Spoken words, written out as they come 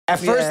At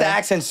first, the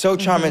accent's so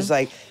charming. It's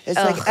like, And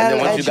then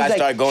once you guys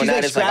start going at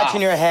it, she's like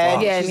scratching her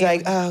head. Yeah, she's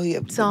like, oh, yeah,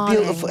 Darling.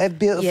 beautiful,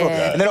 beautiful.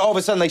 Yeah. And then all of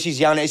a sudden, like, she's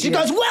yelling at it. She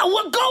goes, well,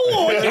 what? Go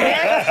on,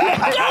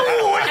 man. Go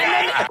on.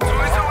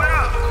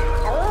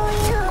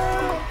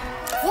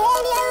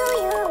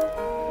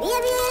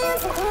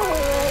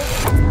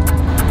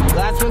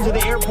 Last one to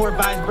the airport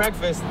buys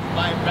breakfast.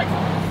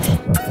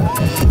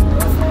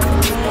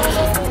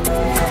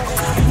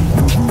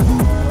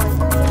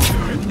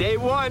 Day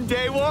one.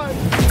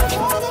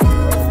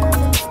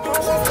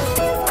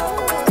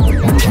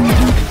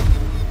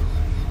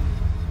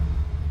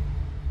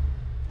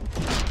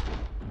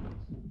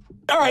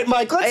 All right,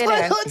 Mike,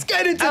 let's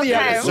get into the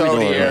episode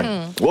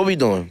here. What we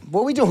doing?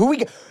 What we do? Who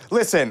we?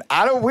 Listen,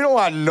 we don't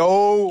want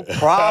no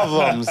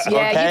problems.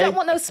 Yeah, okay? you don't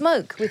want no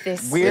smoke with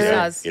this. We're with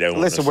us.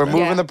 listen. We're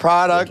moving the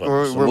product.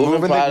 We're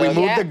moving. We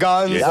moved the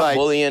guns. Y'all Like,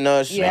 bullying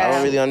us. I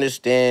don't really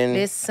understand.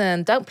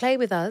 Listen, don't play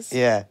with us.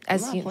 Yeah.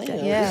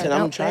 Listen,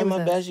 I'm trying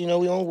my best. You know,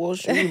 we on Wall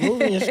Street, we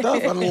moving and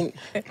stuff. I mean,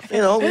 you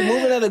know, we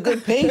moving at a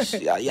good pace.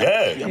 Y'all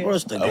brought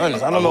us the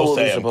guns. I don't know what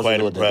we're supposed to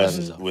do with the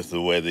guns. With the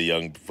way the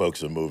young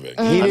folks are moving.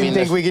 He didn't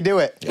think we could do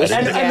it.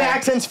 And the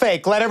accent's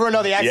fake. Let everyone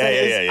know the accent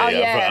is.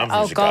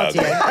 I'm from God,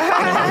 Chicago.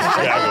 yeah.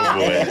 Chicago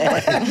boy.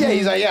 Yeah,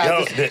 he's like, yeah.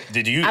 Yo,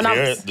 did you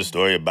hear the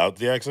story about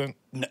the accent?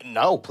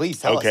 No, please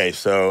tell us. Okay,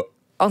 so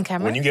On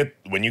camera. when you get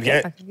we're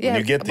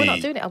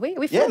not doing it, are we?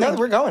 We're Yeah, filming. no,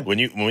 we're going. when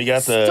we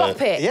got the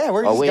Stop it. Yeah,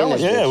 we're just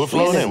going. Yeah, we're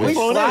flowing in. We're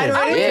flowing slide in.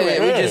 right into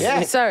it. we just.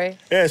 Yeah. Sorry.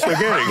 Yeah, it's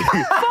organic.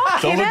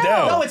 Don't look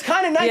down. No, it's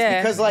kind of nice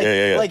Yeah. because, like,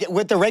 Yeah. like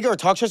with the regular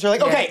talk shows, they're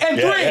like, okay, and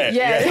three.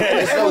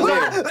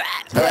 Yeah.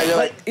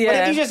 But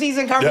if you just ease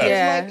in conversation,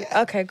 Yeah. like,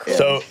 Okay,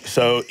 cool.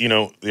 So you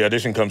know, the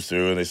audition comes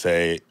through and they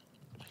say,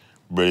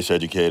 British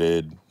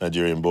educated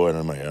Nigerian boy, and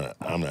I'm like,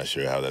 I'm not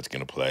sure how that's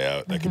gonna play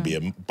out. That could be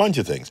a bunch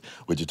of things,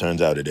 which it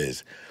turns out it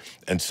is.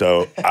 And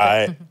so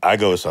I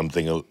go with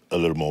something a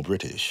little more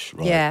British,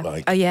 right? Yeah.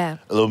 Like Oh, yeah.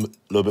 a little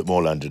bit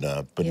more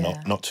Londoner, but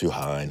Yeah. not too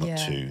high, not Yeah.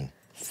 too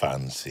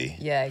fancy.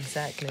 Yeah,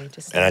 exactly.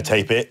 Just And I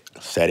tape it,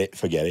 set it,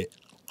 forget it.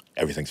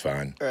 Everything's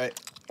fine. right.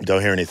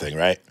 Don't hear anything,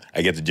 right?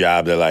 I get the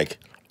job. They're like,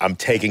 I'm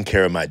taking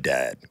care of my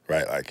dad,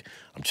 right? Like,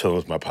 I'm chilling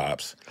with my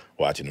pops,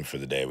 watching him for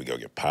the day. We go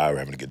get pie. We're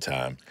having a good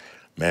time.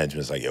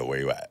 Management's like, yo, where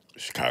you at?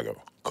 Chicago.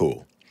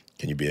 Cool.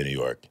 Can you be in New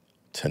York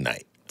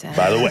tonight? Damn.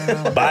 By the way,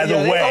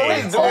 They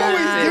always do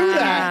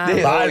that.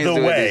 They by always the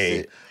do this way,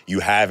 shit. you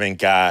haven't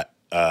got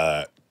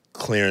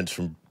clearance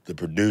from the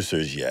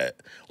producers yet.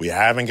 We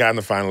haven't gotten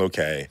the final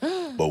okay,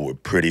 but we're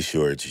pretty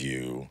sure it's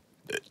you.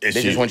 It's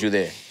They you. just want you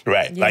there.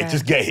 Right. Like, Yeah.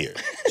 just get here.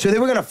 So they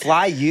were gonna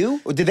fly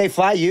you? Or did they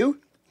fly you?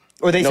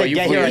 Or they No, said you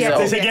get flew here? yourself.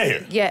 They said, get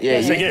here. Yeah.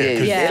 Yeah, Say it,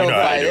 'cause Yeah. you know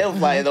how I do. They'll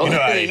fly. You know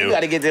how I do. You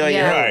gotta get there on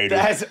your Yeah. own.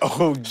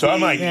 That's So I'm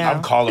like, Yeah.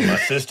 I'm calling my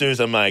sisters.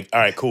 I'm like, all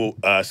right, cool.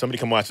 Somebody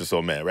come watch this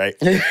old man, right?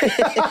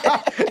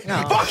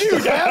 Fuck you,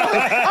 Dad.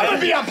 I'm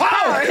gonna be on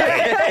power.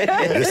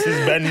 This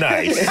has been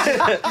nice.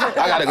 I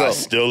gotta I go.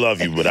 still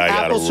love you, but I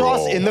gotta roll.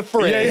 Applesauce in the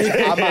fridge.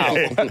 I'm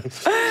out.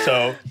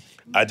 So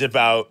I dip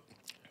out,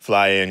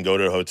 fly in, go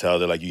to the hotel.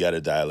 They're like, you got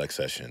a dialect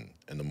session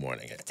in the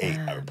morning at 8.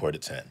 I report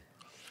at 10.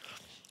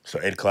 So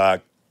 8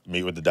 o'clock,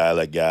 meet with the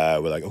dialect guy.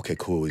 We're like, okay,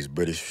 cool. He's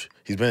British.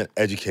 He's been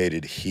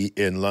educated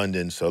in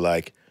London, so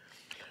like,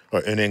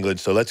 or in England.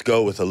 So let's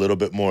go with a little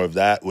bit more of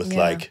that with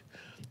like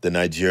the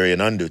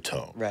Nigerian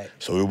undertone. Right.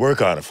 So we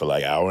work on it for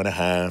like an hour and a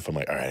half. I'm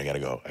like, all right, I gotta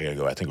go.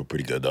 I think we're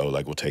pretty good though.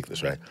 Like, we'll take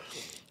this, right?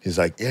 He's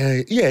like,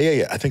 yeah.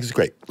 I think it's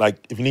great.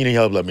 Like, if you need any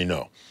help, let me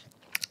know.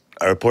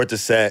 I report the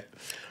set.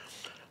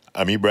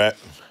 I meet Brett.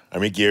 I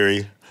meet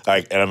Gary.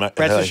 Like, and I'm like,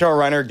 Brett's the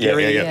showrunner.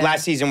 Gary yeah.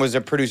 last season was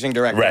a producing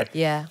director. Right.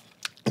 Yeah.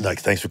 Like,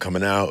 thanks for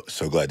coming out.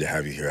 So glad to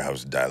have you here. How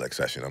was the dialect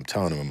session? I'm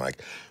telling him, I'm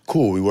like,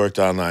 cool. We worked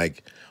on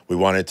like, we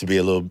wanted it to be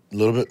a little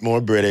bit more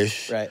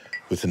British, Right.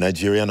 with the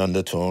Nigerian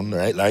undertone,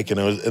 right? Like, and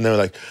they were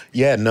like,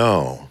 yeah,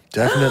 no,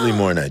 definitely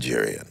more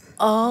Nigerian.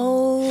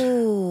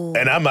 Oh.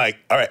 And I'm like,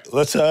 all right,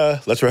 let's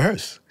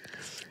rehearse.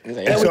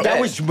 That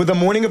was the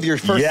morning of your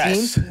first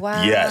Yes, scene?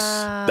 Wow. yes,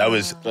 that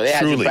was So they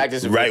had truly you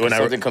practice right when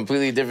something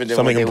completely different than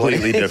something what they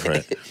completely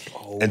wanted.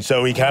 different. And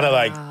so we kind of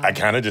like, I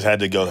kind of just had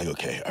to go like,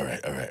 okay, all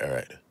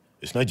right.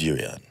 It's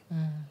Nigerian,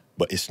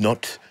 but it's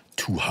not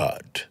too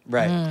hard.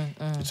 Right.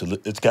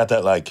 It's got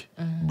that like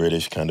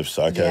British kind of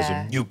sarcasm.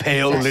 Yeah. You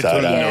pale Side little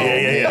eye.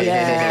 no.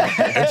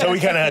 Yeah. And so we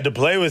kind of had to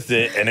play with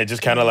it, and it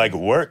just kind of like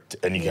worked,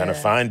 and you kind of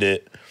find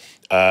it,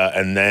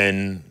 and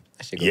then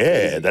shit go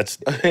crazy. that's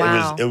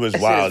Wow. it was That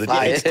shit wild. is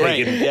fire. It's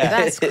taken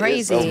That's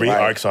crazy. 3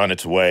 arcs on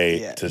its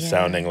way to Yeah.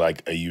 sounding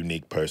like a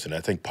unique person.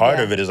 I think part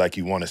of it is like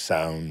you want to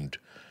sound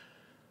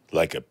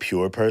like a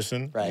pure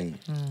person, Right.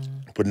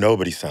 but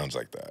nobody sounds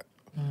like that.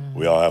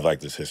 We all have like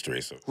this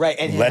history, so Right,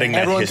 and letting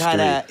that everyone history.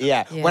 kinda,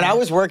 Yeah. When I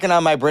was working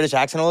on my British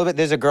accent a little bit,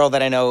 there's a girl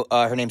that I know,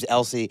 her name's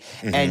Elsie,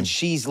 and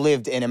she's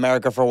lived in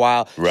America for a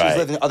while. Right. She's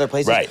lived in other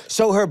places. Right.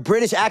 So her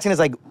British accent is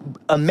like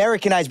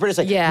Americanized British.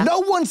 Like,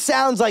 no one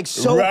sounds like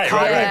so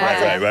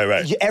confident.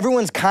 Right.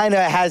 Everyone's kind of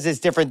has this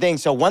different thing.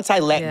 So once I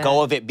let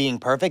go of it being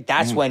perfect,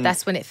 that's when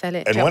it fell.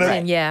 It and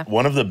jumped in.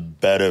 One of the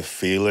better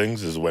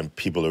feelings is when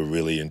people are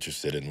really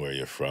interested in where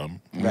you're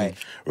from. Right.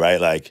 Right.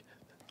 Like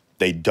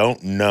they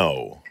don't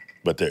know,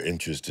 but their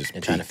interest is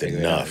piqued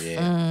enough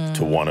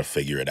to want to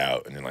figure it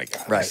out, and then like,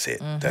 that's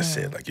it, that's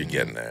it. Like you're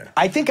getting there.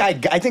 I think I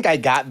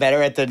got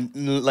better at the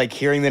like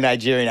hearing the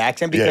Nigerian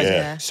accent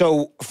because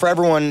so for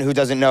everyone who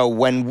doesn't know,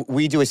 when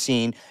we do a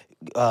scene,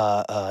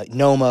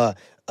 Noma,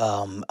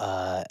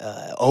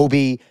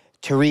 Obi,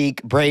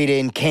 Tariq,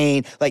 Braden,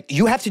 Kane, like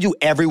you have to do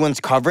everyone's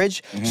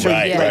coverage. So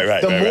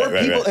the more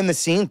people in the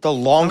scene, the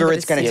longer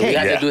it's going to take. We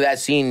have to do that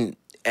scene.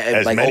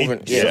 As like many,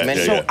 over,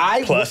 So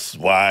I plus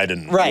wide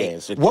and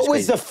it's what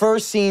was the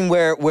first scene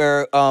where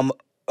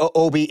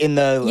Obi in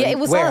the it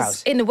was warehouse?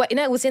 us in the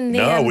it was in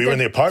the we were in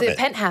the apartment, the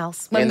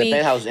penthouse when the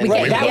penthouse.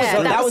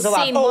 That was a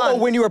lot.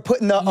 When you were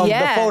putting the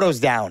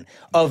photos down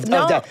of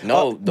that.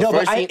 The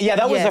first scene?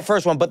 That was the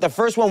first one. But the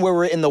first one where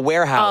we're in the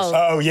warehouse.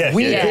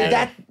 We did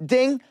that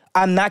thing.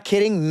 I'm not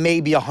kidding.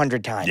 Maybe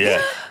 100 times.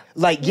 Yeah.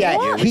 Like,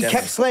 he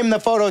kept slamming the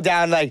photo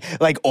down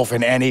like off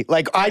an Annie.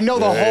 Like, I know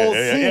the whole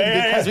scene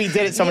because we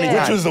did it so many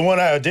times. Which was the one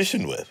I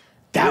auditioned with.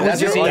 That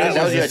was your scene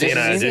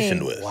I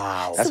auditioned with.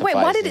 Wow. So wait,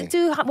 why do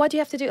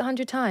you have to do it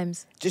 100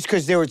 times? Just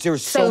because there were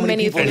so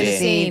many people in the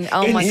scene.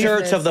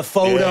 Inserts of the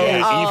photos.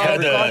 He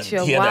had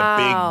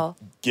that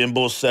big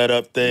gimbal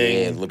setup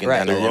thing. Looking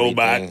down the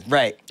robot. Everything.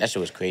 Right. That shit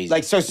was crazy.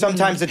 Like, so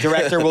sometimes the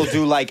director will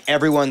do like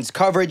everyone's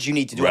coverage. You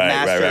need to do a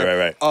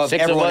master of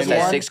 6 everyone of us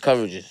had 6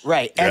 coverages.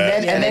 Right.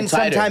 And then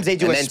sometimes they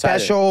do a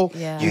special.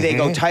 They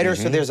go tighter.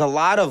 So there's a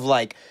lot of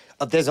like,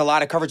 there's a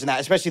lot of coverage in that,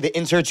 especially the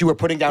inserts you were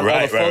putting down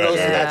all the photos.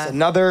 So that's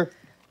another.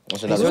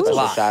 That's another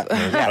shot.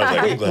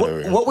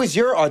 What was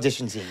your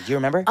audition scene? Do you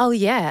remember? Oh,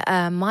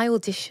 yeah. My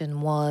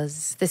audition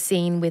was the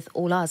scene with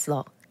all us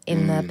lot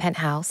in the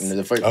penthouse.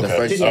 The first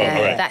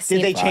that scene.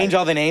 Did they change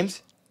all the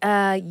names?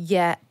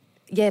 Yeah,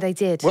 they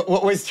did.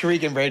 What was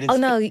Tariq and Braden's? Oh,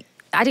 no.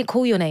 I didn't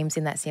call your names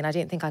in that scene. I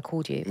didn't think I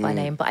called you by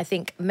name. But I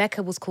think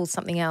Mecca was called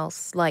something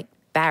else, like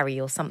Barry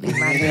or something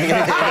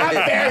random.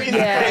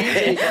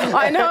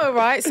 I know,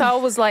 right? So I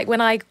was like, when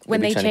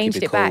they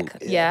changed it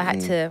back, I had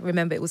to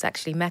remember it was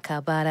actually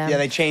Mecca. But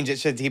they changed it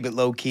to keep it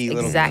low key,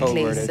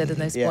 exactly. So there's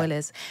no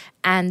spoilers.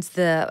 And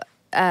the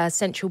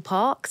Central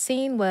Park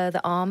scene where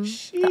the arm.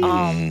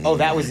 Oh,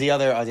 that was the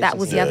other audition. That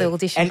was the other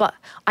audition. But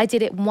I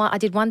did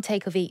one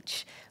take of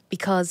each.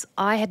 Because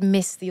I had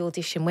missed the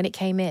audition. When it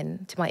came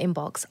in to my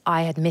inbox,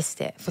 I had missed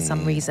it for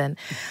some reason.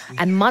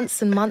 And months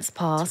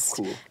passed.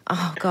 Cool.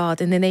 Oh, God.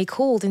 And then they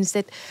called and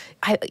said,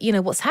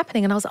 what's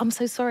happening? And I was, I'm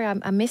so sorry,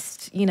 I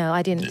missed,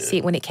 I didn't see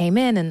it when it came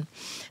in. And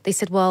they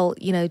said, well,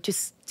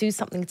 just do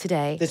something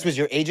today. This was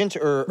your agent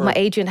or? My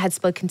agent had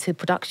spoken to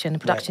production.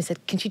 Production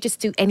said, can she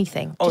just do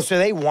anything? So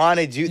they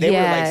wanted you, they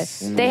were like...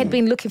 They had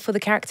been looking for the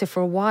character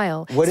for a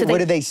while. What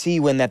did they see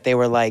when that they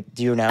were like,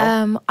 do you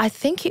know? I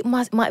think it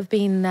might have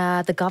been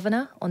The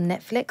Governor on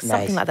Netflix,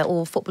 something like that,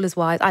 or Footballers'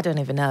 Wives, I don't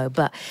even know.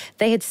 But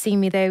they had seen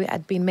me, they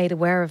had been made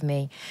aware of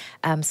me.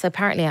 So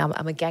apparently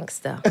I'm a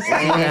gangster.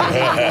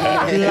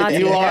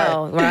 Bloody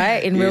hell,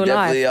 right? In real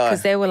life.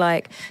 Because they were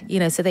like,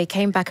 so they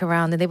came back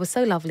around and they were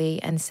so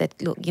lovely and said,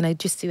 look,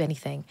 just do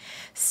anything.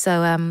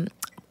 So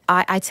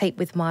I tape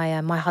with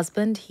my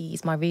husband.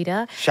 He's my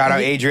reader. Shout out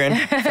Adrian.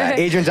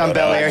 Adrian's on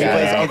Bel Air. He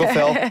plays Uncle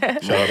Phil.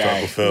 Shout out to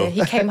Uncle Phil. Yeah,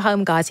 he came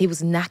home, guys. He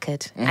was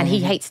knackered. And he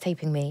hates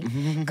taping me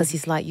because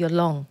he's like, you're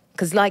long.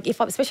 Because like,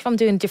 especially if I'm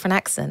doing a different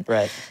accent.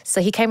 Right. So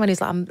he came on, he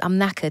was like, I'm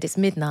knackered, it's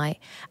midnight.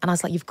 And I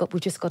was like,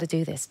 we've just got to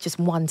do this, just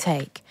one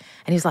take.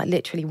 And he was like,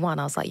 literally one.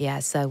 I was like, yeah,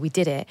 so we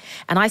did it.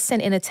 And I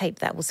sent in a tape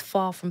that was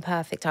far from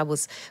perfect. I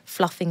was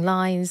fluffing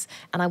lines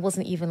and I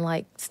wasn't even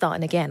like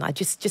starting again. I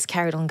just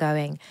carried on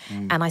going.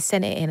 And I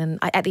sent it in and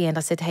at the end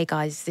I said, hey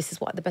guys, this is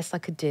the best I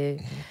could do.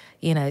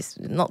 It's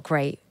not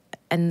great.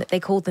 And they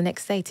called the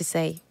next day to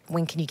say,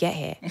 when can you get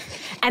here?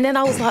 And then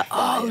I was like,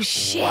 oh,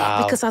 shit.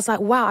 Wow. Because I was like,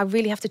 wow, I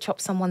really have to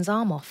chop someone's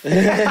arm off.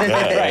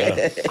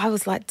 I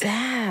was like,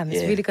 damn,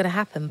 it's really going to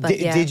happen. But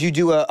Did you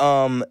do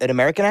an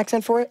American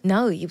accent for it?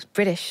 No, it was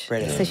British. So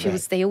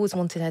they always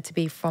wanted her to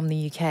be from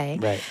the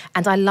UK. Right.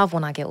 And I love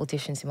when I get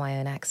auditions in my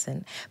own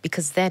accent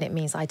because then it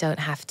means I don't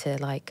have to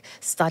like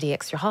study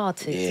extra hard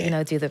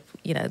to, do the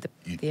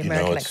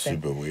American it's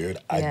accent. super weird?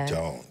 I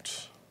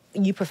don't.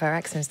 You prefer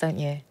accents, don't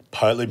you?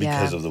 Partly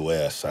because of the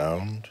way I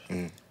sound.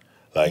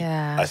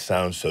 I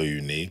sound so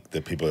unique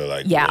that people are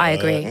like, yeah, I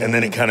agree. And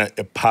then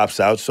it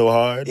pops out so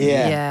hard.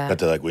 Yeah. That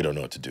they're like, we don't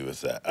know what to do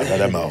with that. I've had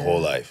that my whole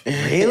life.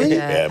 Really?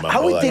 Yeah, my I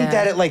whole would life. think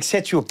that it like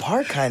sets you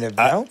apart kind of,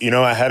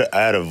 no? I had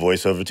a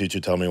voiceover teacher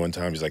tell me one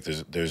time, he's like,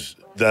 there's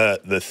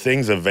the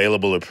things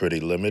available are pretty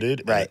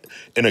limited. Right.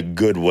 In a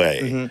good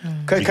way.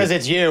 Because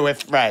it's you,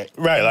 Right,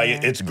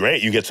 like it's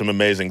great. You get some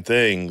amazing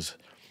things.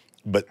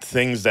 But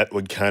things that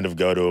would kind of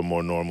go to a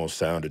more normal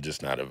sound are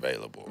just not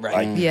available.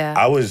 Right. Like,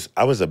 I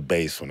was a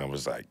bass when I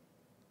was like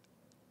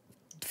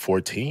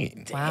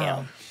 14.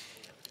 Wow.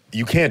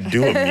 you can't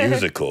do a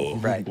musical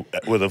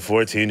with a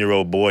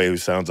 14-year-old boy who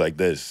sounds like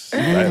this,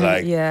 right?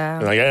 Like, you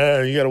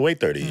got to wait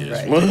 30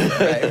 years.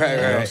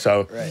 Right.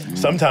 So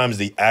sometimes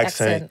the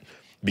accent,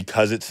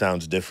 because it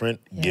sounds different,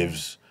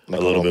 gives a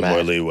little bit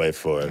more leeway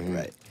for it.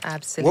 Right.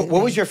 Absolutely.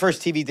 What was your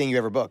first TV thing you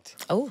ever booked?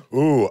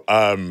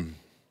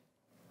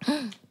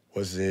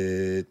 Was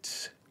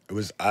it? It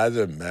was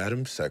either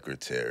Madam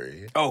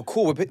Secretary. Oh,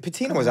 cool.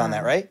 Patina was on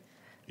that, right?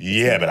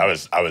 Yeah, but I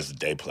was a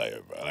day player,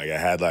 bro. Like I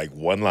had like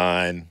one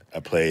line. I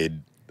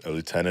played a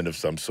lieutenant of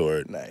some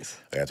sort. Nice.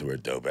 I got to wear a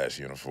dope-ass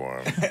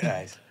uniform.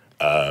 Nice.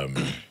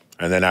 And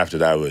then after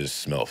that was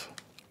Smilf.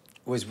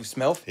 Was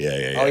Smilf?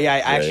 Yeah. Oh yeah, I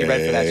actually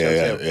read for that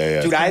show too.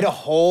 Yeah. Dude, I had a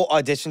whole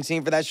audition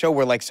scene for that show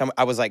where like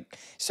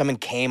someone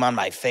came on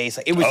my face.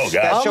 Like, it was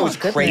that show was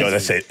crazy. Yo,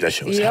 that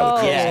show was hella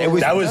crazy. Yeah, it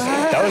was. That was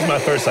my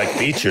first like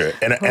feature,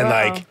 and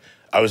like.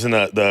 I was in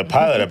the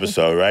pilot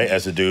episode, right,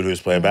 as a dude who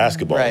was playing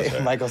basketball.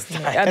 Right, Michael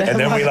Stein. And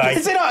then we like...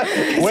 Is it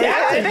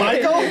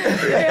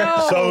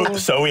Michael?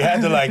 So we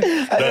had to like...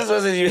 I just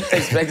wasn't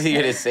expecting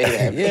you to say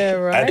that. Yeah,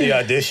 right. At the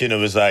audition, it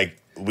was like,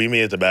 we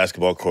meet at the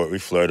basketball court, we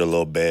flirt a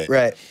little bit.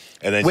 Right.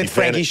 And then with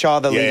Frankie Shaw,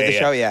 the lead of the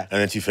show, And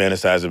then she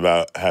fantasized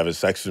about having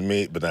sex with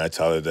me, but then I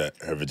tell her that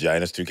her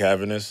vagina's too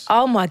cavernous.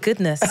 Oh my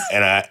goodness.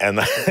 And I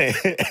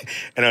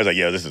was like,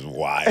 yo, this is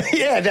wild.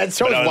 Yeah, that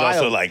show's wild. But I was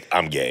also like,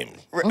 I'm game.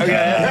 Right.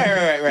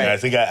 And I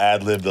think I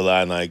ad-libbed the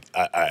line, like,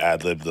 I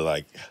ad-libbed the,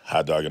 like,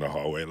 hot dog in the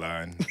hallway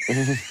line.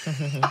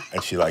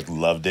 And she, like,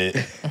 loved it.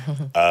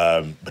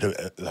 But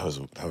that was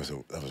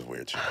a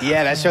weird show.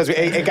 Yeah, that show's,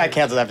 it got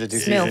canceled after 2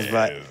 seasons,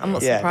 but I'm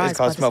not surprised. It's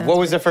called Smilf. What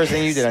was the first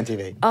thing you did on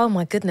TV? Oh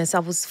my goodness, I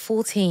was 14.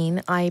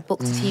 I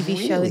booked a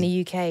TV show in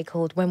the UK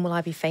called When Will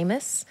I Be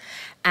Famous?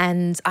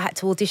 And I had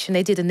to audition.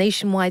 They did a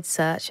nationwide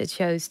search. It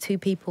chose 2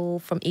 people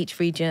from each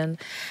region.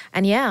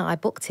 And yeah, I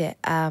booked it.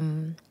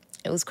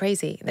 It was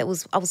crazy. I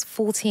was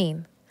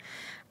 14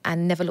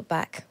 and never looked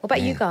back. What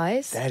about you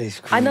guys? That is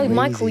crazy. I know,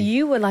 Michael,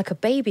 you were like a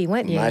baby,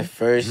 weren't you? My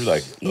first... You were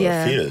like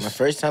a fetus. My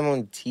first time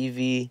on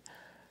TV,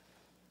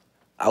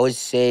 I would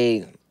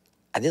say...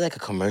 I did like a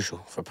commercial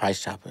for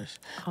Price Choppers.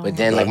 But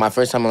then like my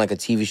first time on like a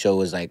TV show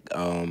was like...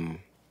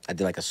 I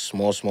did like a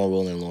small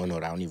role in Law &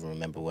 Order. I don't even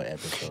remember what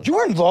episode. You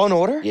were in Law &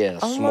 Order? Yeah,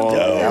 small.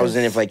 I was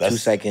in it for like 2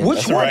 seconds.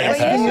 Which one?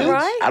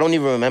 Right? I don't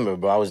even remember,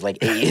 bro. I was like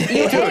 8.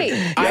 You were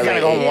 8? I gotta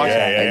go home and watch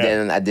that. And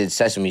then I did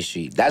Sesame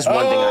Street. That's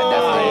one thing I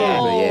definitely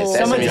remember. Yeah, Sesame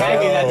Someone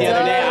tagged me that the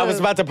other day. I was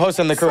about to post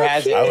on the crew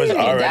has it. I was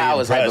already I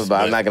was hyped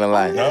about. I'm not gonna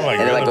lie. Oh my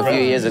and then like God, a few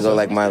bro. years ago,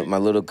 like my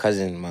little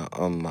cousin, my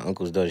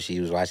uncle's daughter,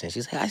 she was watching.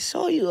 She's like, I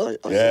saw you. On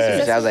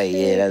Sesame Street. I was like,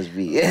 yeah, that's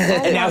me.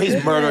 And now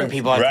he's murdering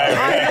people.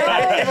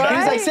 Right. He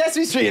was like,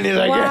 Sesame Street. And he's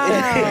like, Wow.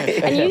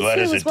 And you Blood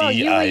too is a as well.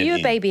 You were a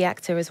D-I-N-E. baby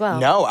actor as well.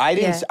 No, I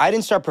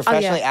didn't start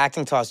professionally yeah.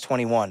 acting until I was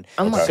 21.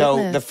 Oh my so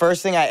goodness. the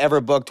first thing I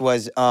ever booked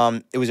was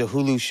it was a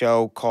Hulu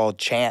show called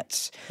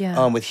Chance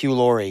with Hugh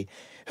Laurie,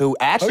 who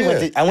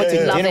actually I went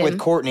to Love dinner him. with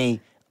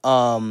Courtney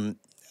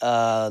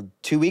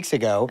 2 weeks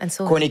ago, And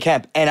saw Courtney him.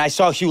 Kemp, and I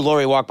saw Hugh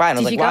Laurie walk by, and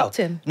I was Did like, you go "Wow!" up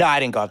to him? No, I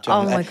didn't go up to him.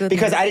 Oh, my goodness.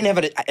 Because I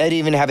didn't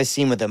even have a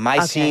scene with him. My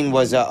scene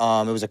was it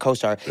was a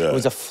co-star. Yeah. It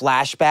was a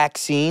flashback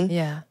scene.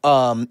 Yeah.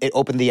 It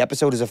opened the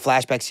episode as a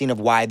flashback scene of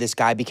why this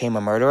guy became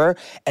a murderer,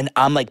 and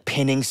I'm like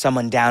pinning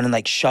someone down and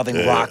like shoving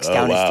rocks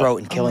down his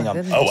throat and killing him.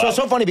 goodness. Oh, wow. So it's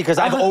so funny because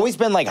I've always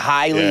been like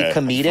highly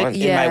comedic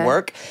in my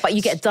work. But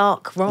you get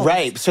dark roles.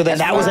 Right. So then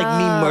that was like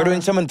me murdering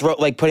someone,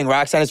 like putting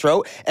rocks down his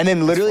throat. And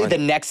then literally the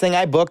next thing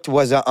I booked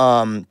was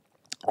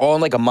all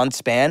in like a month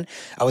span.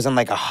 I was at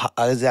like a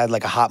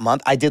hot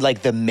month. I did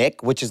like the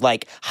Mick, which is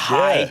like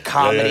high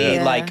comedy,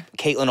 like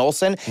Caitlin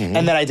Olsen.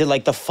 And then I did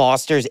like the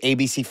Fosters,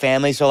 ABC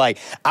Family. So like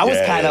I was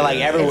kind of like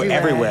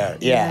everywhere.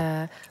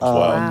 Yeah.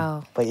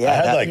 Wow. But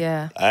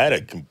yeah. I had a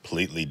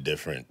completely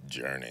different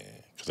journey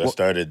because I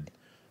started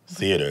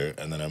theater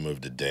and then I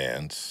moved to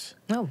dance.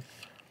 Oh.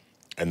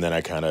 And then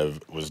I kind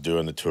of was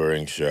doing the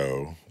touring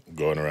show,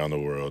 going around the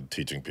world,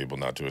 teaching people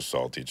not to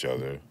assault each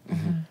other.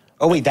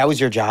 Oh wait, that was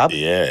your job?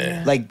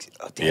 Yeah. Like,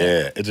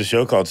 It's a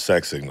show called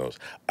Sex Signals.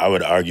 I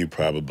would argue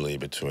probably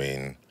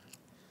between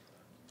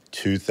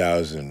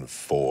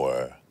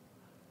 2004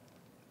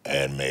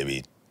 and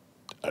maybe,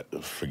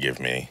 forgive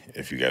me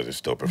if you guys are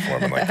still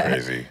performing like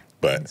crazy,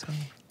 but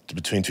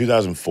between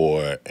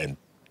 2004 and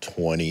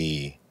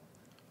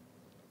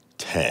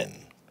 2010,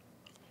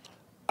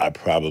 I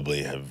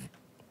probably have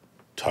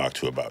talked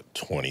to about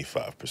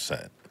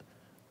 25%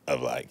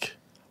 of like,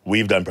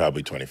 we've done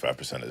probably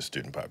 25% of the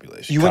student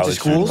population. You went to College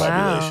student schools?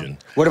 population.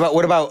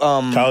 What about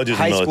Colleges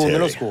high and school, military.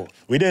 middle school?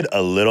 We did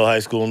a little high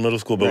school and middle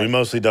school, but we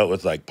mostly dealt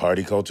with like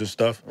party culture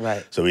stuff.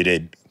 Right. So we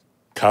did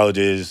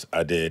colleges.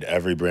 I did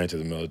every branch of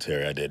the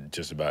military. I did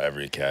just about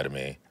every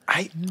academy.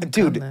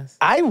 Dude,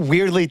 I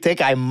weirdly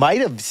think I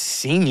might have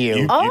seen you.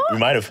 You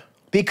might have.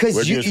 Because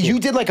Where'd you go to school? you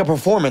did like a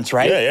performance,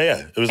 right? Yeah.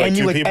 It was like and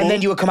two people. And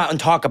then you would come out and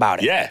talk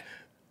about it.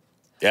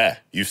 Yeah.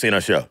 You've seen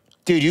our show.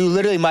 Dude, you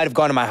literally might have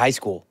gone to my high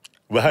school.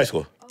 What high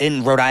school?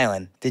 In Rhode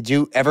Island. Did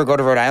you ever go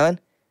to Rhode Island?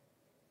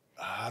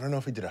 I don't know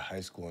if we did a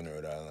high school in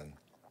Rhode Island.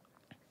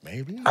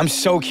 Maybe. I'm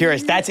so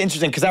curious. That's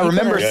interesting because I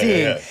remember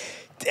seeing.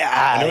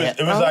 And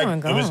it was Oh like my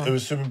God. it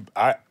was super.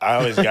 I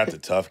always got the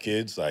tough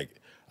kids. Like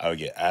I would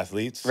get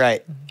athletes,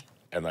 Right.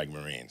 and like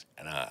Marines,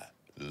 and I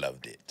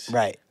loved it,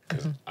 Right.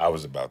 because I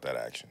was about that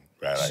action,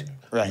 right? Like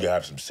Right. you gotta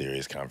have some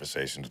serious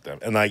conversations with them,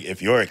 and like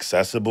if you're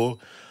accessible.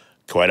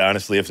 Quite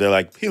honestly, if they're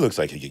like, he looks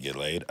like he could get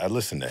laid, I'd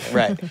listen to him.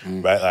 Right.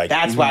 Right? Like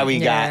That's why we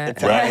Yeah. got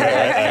the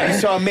Right. You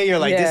saw me, you're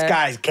like, this Yeah.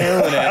 guy's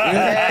killing it.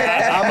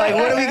 I'm like,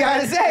 what do we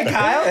got to say,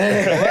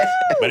 Kyle?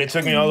 But it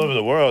took me all over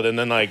the world. And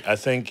then, like, I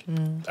think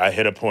I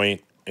hit a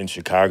point in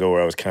Chicago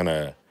where I was kind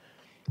of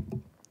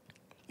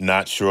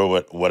not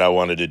sure what I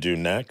wanted to do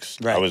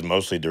next. Right. I was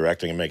mostly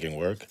directing and making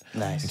work.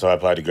 Nice. And so I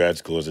applied to grad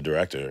school as a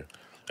director.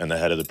 And the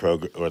head of the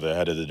program, or the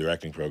head of the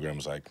directing program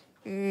was like,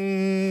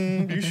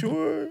 you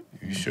sure?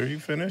 You sure you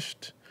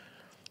finished?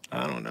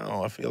 I don't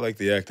know. I feel like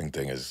the acting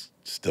thing is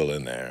still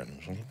in there. And I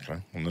was like,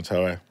 okay. And that's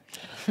how I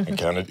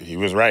kind of, he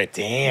was right.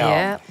 Damn.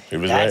 Yeah. He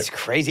was That's right.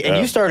 crazy. Yeah. And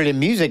you started in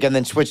music and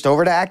then switched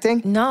over to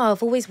acting? No,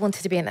 I've always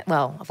wanted to be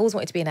I've always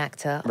wanted to be an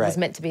actor. I was Right.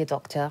 meant to be a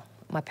doctor.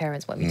 My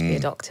parents want me to be a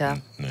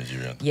doctor.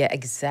 Nigerian. Yeah,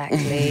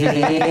 exactly.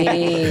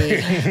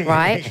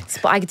 Right?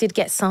 But I did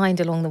get signed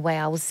along the way.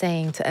 I was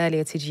saying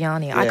earlier to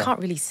Gianni, I Yeah. can't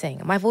really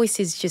sing. My voice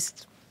is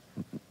just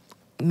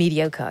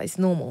mediocre. It's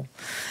normal.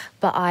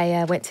 But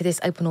I went to this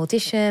open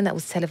audition that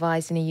was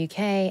televised in the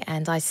UK,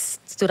 and I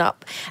stood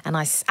up and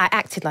I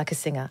acted like a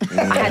singer. I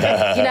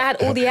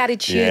had all the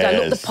attitude. I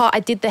looked Yes. the part. I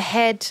did the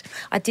head.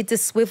 I did the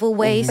swivel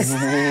waist.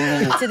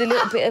 I did a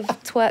little bit of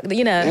twerk,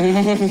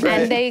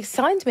 and they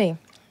signed me.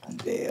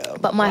 Damn.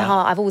 But my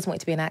heart, I've always wanted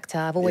to be an actor.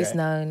 I've always Yeah.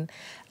 known.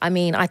 I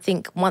mean, I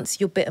think once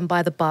you're bitten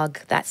by the bug,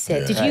 that's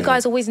it. Yeah. Did you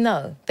guys always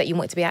know that you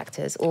wanted to be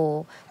actors,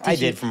 or I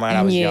did from when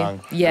I was knew?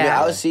 young.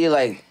 Yeah. I would see it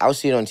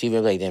on TV.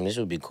 I'd be like, damn, this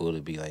would be cool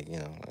to be like,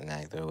 an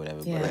actor or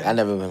whatever. Yeah. But like, I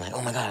never been like,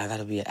 oh my God, I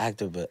gotta be an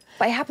actor. But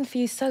But it happened for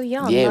you so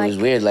young. yeah, like, it was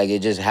weird. Like it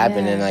just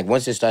happened, and Yeah. like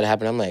once it started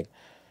happening, I'm like,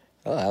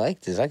 oh, I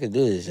like this. I could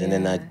do this. And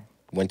then I Yeah.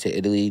 went to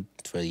Italy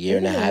for a year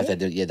and a half.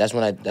 That's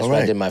when I Oh, when I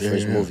right. did my Yeah,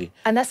 first yeah. movie.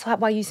 And that's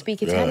why you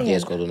speak Italian. Yeah,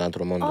 it's called Un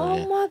Altro Mondo. Oh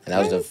yeah. my And that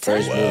was the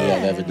first movie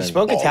I've ever done. You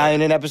spoke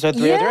Italian in episode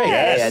 303.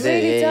 Yeah, Yeah, I did,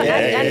 really yeah, done. yeah,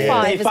 And yeah,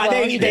 five They, as fi- well.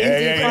 they, You they,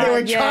 did they, five, were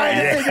yeah. trying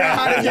to figure out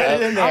how to get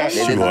it in there. Oh She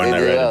my won God.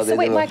 that already. So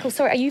wait, Michael,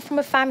 sorry, are you from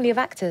a family of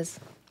actors?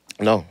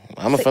 No,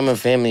 I'm from a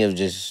family of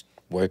just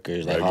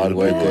workers, like hard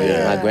Regular people, workers.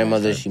 yeah. My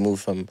grandmother, she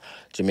moved from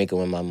Jamaica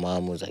when my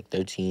mom was like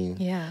 13.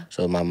 Yeah.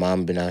 So my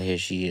mom been out here.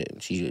 She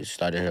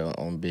started her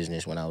own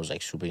business when I was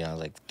like super young. I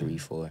was like 3,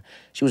 4.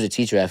 She was a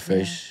teacher at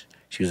first.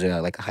 She was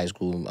like a high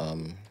school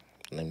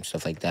and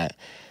stuff like that.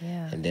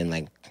 Yeah. And then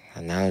like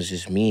now it's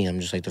just me. I'm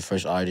just like the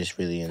first artist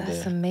really in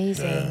That's the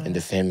amazing. in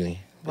the family.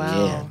 But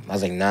Wow. yeah, I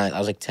was like 9. I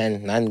was like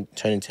 10, 9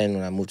 turning 10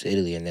 when I moved to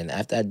Italy. And then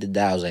after I did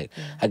that, I was like,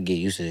 I could get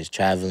used to this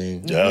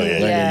traveling, Oh, yeah.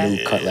 learning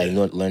Yeah.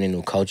 new learning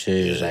new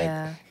cultures,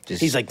 Yeah. just.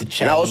 He's like the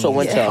And I also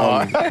went to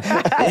Yeah.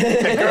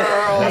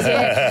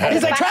 And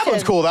He's the like,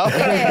 traveling's fashion. cool, though.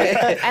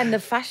 Yeah. And the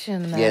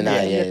fashion. Yeah, nah,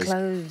 and yeah, the it's-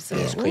 clothes.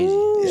 it's crazy.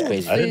 It's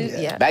crazy. I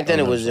didn't- Yeah. Back then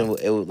it was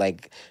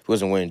like it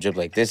wasn't wearing drip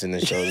like this in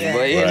the show. But yeah,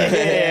 Right.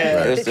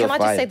 it was still Can I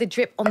just fire. say the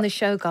drip on the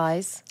show,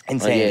 guys?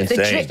 Insane. yeah. The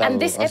Insane. drip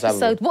and this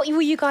Unstoppable. episode. What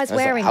were you guys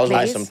wearing, I was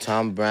wearing please? some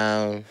Tom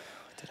Brown.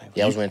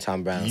 Yeah, I was wearing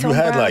Tom Brown. You Tom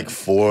had Brown. like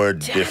 4 the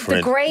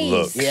different greys.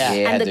 looks. Yeah.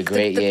 Yeah, And the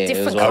gray, the yeah, it was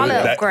different all- color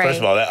of That, grey. first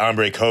of all, that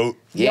ombre coat.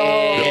 Yeah.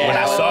 When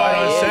I saw it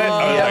on set, I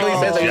was Yeah, like, when he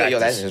said oh, something, Jack, yo,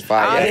 that's this- just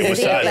fire. Yeah, what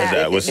size is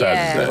that? What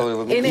size is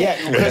that? In it.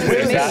 Yeah,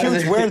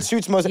 because we're in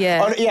suits most.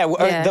 Yeah.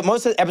 Yeah. The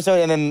most of the episode,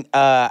 and then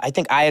I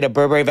think I had a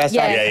Burberry vest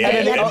Yeah. on. Yeah, yeah, And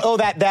then,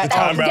 yeah. that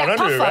Tom Brown under,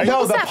 puffer. right? What No,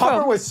 was the that puffer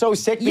from? was so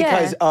sick Yeah.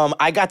 because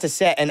I got to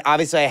set, and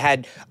obviously I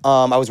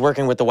was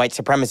working with the white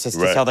supremacists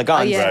to Right. sell the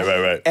guns. Oh, yeah.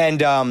 Right.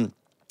 And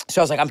so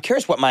I was like, I'm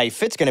curious what my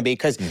fit's gonna be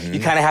because you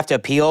kind of have to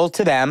appeal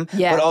to them,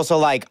 Yeah. but also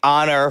like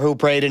honor who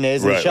Braden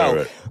is in the Right, show.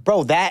 right.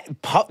 Bro, that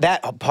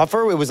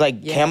puffer, it was like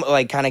Yeah.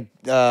 kind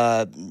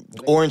of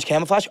orange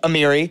camouflage,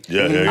 Amiri.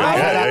 Yeah.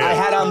 I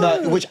had on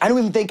the, which I don't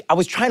even think, I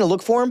was trying to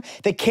look for them.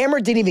 The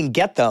camera didn't even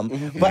get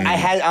them, but I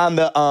had on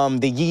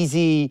the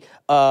Yeezy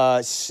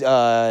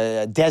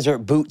desert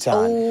boots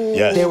on.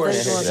 Yes. They were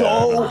Those were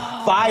so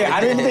fire.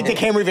 I don't even think the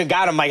camera even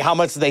got them. Like, how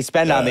much did they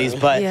spend on these?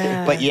 But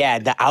Yeah.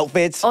 the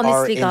outfits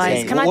Honestly, are guys,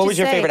 insane. can I What just was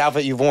your say- favorite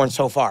outfit you've worn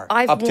so far?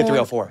 I've Up to worn-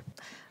 304.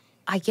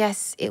 I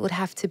guess it would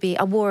have to be.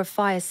 I wore a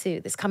fire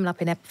suit that's coming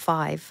up in Ep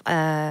 5.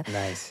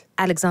 Nice.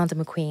 Alexander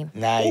McQueen.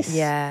 Nice.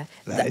 Yeah.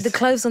 Nice. The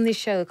clothes on this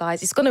show,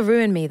 guys, it's gonna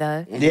ruin me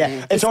though.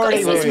 Yeah, it's already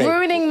It's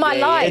ruining my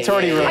life. It's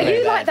already ruining Are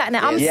you me. like that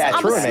now? I'm, Yeah, it's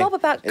I'm a ruining me. snob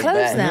about It's clothes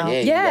bad. now.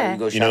 You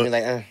go You know- shopping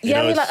like,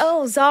 Yeah, know, we're like, it's-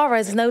 oh,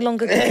 Zara's no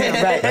longer good.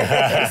 Right.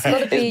 It's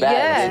gotta be, it's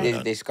bad.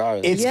 yeah. They scar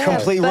us. It's Yeah,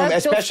 completely ruined, Bergdorf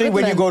especially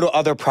when you Goodman. go to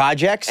other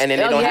projects. And then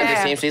they don't have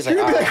yeah. the same shit. It's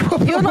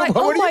like, You're like,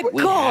 oh my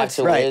we God. have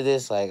to Right. wear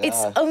this. Like,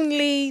 It's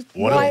only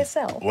One of-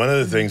 YSL. One of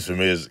the things for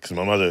me is because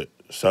my mother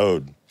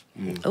sewed.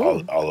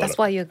 Ooh, all of that's it.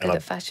 why you're And good my-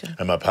 at fashion.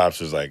 And my pops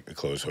was like a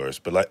clothes horse,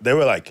 but like they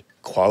were like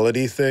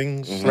quality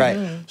things. Right.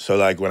 So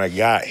like when I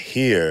got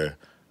here,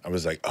 I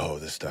was like, oh,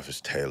 this stuff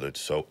is tailored.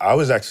 So I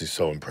was actually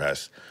so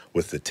impressed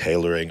with the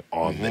tailoring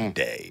on the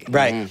day.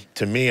 Right.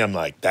 To me, I'm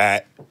like,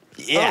 that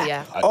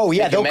Yeah. Oh,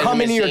 yeah. They'll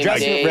come into your same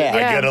dressing day. room. I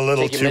Yeah. get a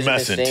little Take your too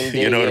measurements messy. same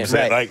day, You know what yeah. I'm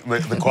saying? Right.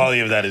 Like the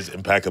quality of that is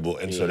impeccable.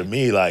 And so to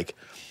me, like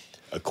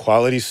a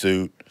quality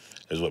suit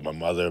is what my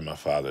mother and my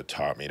father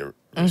taught me to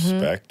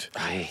respect.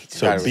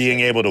 So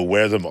being able to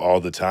wear them all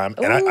the time,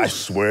 and I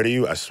swear to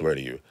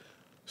you,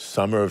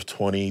 summer of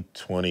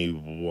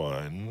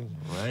 2021,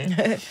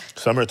 right?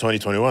 Summer of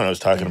 2021, I was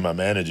talking to my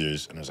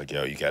managers, and I was like,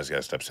 "Yo, you guys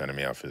gotta stop sending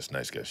me out for this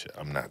nice guy shit.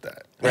 I'm not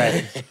that.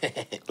 Right.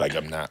 Like,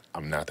 I'm not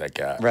that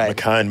guy. Right. I'm a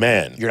kind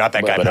man. You're not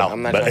that guy, But pal.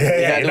 I'm not But trying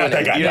to- yeah, you're not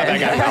that guy. You're not that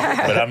guy,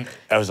 pal. But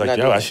I was like, Not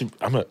yo, doing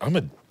I'm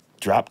a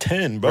drop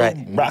 10, bro. Right.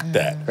 Rock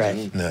that. Right.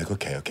 And they're like,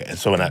 okay. And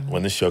so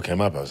when this show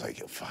came up, I was like,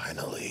 yo,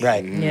 finally.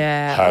 Right.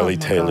 Yeah. Highly Oh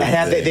my tailored. God.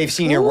 And they've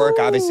seen your work,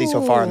 obviously,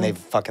 so far, and they've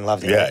fucking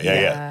loved it.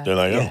 Yeah. They're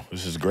like, oh,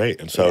 this is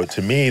great. And so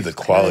to me, the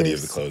quality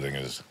of the clothing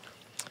is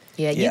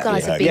Yeah, you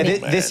guys have Yeah,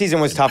 been. this season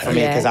was tough for me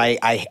Yeah. because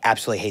I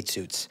absolutely hate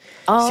suits.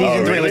 Oh,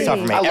 Season 3 was really? tough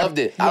for me. I loved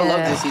it. I loved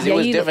Yeah. this season. Yeah, It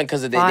was you different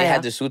because they fire.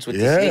 had the suits with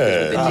the Yeah. sneakers with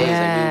the J's. Like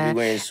Yeah. we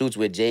wearing suits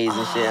with J's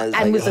and shit. I was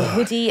And like, with the ugh.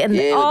 hoodie and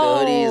with the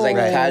hoodies, like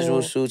Right.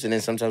 casual suits, and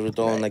then sometimes we're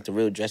throwing like the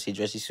real dressy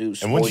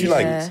suits. and once you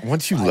sporty Yeah.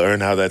 once you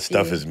learn how that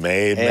stuff is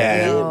made, Yeah.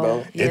 man, Yeah,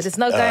 bro. Yeah, It's- there's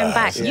no going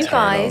back. it's a You turn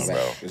on, guys, bro.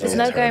 It's there's a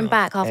no turn going on.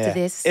 back after Yeah.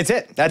 this. It's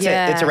it. That's it.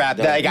 It's a wrap.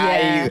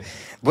 Yeah.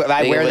 Like,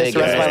 I wear this the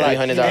rest of my life.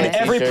 $300 And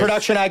every t-shirts.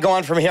 production I go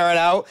on from here on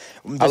out,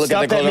 the I look at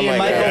stuff the that clothes, me and I'm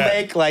like, Michael yeah.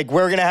 make, like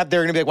they're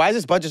gonna be like, why is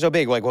this budget so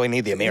big? Like, well, we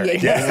need the mirror.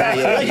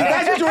 Yeah. Like, you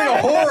guys are doing a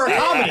horror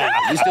comedy.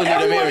 We still need a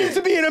Everyone mirror. needs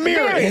to be in a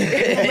mirror.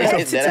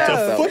 It's It's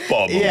a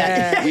football movie.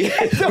 Yeah. We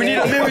need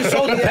a mirror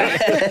shoulder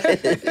pad.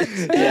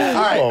 Yeah.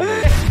 All right. Football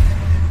movie.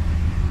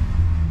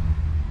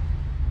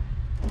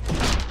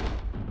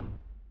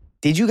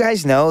 Did you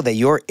guys know that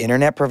your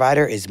internet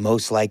provider is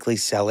most likely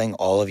selling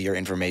all of your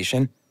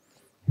information?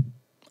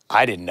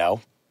 I didn't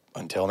know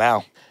until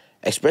now.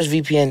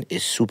 ExpressVPN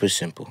is super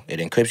simple. It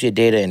encrypts your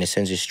data and it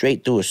sends it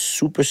straight through a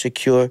super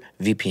secure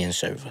VPN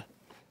server.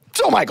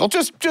 So, Michael,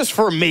 just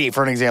for me,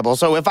 for an example.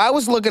 So, if I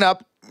was looking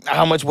up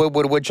how much wood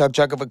would a woodchuck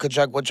chuck if a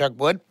woodchuck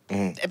would,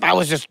 if I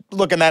was just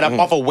looking that up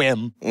off a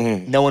whim,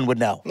 no one would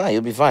know. Nah,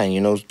 you'll be fine. You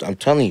know, I'm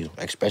telling you,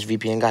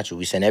 ExpressVPN got you.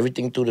 We send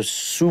everything through the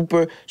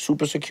super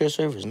secure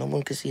servers. No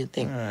one can see a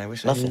thing. I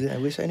wish Nothing. I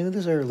knew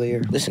this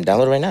earlier. Listen,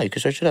 download it right now. You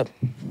can search it up.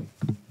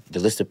 The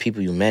list of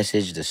people you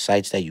message, the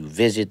sites that you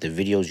visit, the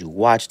videos you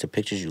watch, the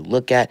pictures you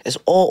look at. It's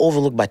all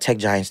overlooked by tech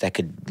giants that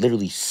could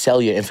literally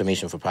sell your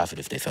information for profit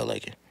if they felt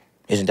like it.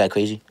 Isn't that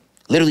crazy?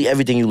 Literally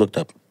everything you looked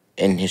up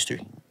in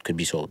history could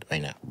be sold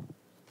right now.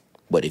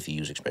 But if you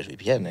use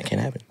ExpressVPN, that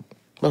can't happen.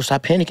 Bro,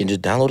 stop panicking.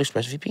 Just download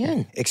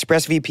ExpressVPN.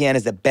 ExpressVPN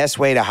is the best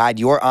way to hide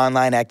your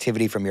online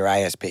activity from your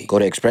ISP. Go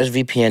to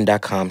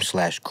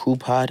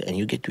expressvpn.com/crewpod and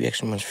you get 3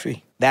 extra months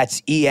free. That's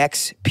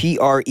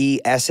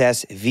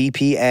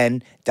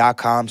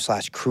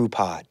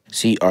expressvpn.com/crewpod.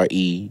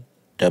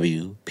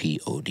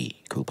 CREWPOD.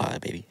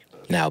 Crewpod, baby.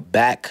 Now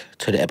back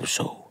to the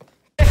episode.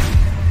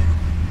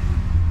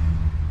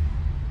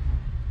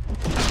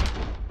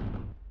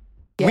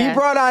 We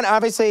brought on,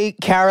 obviously,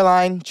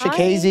 Caroline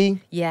Chikaze.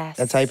 Yes.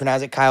 That's how you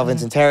pronounce it. Kyle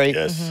Vincent Terry.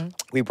 Yes.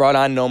 We brought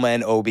on Noma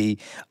and Obi.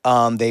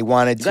 They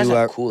wanted You guys to.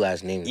 have cool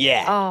ass names.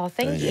 Yeah. Oh,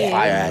 thank you.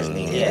 Fire ass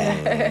names.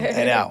 Yeah.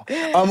 I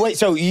know. Wait,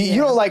 so you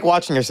don't like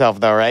watching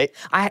yourself, though, right?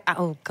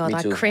 Oh God, Me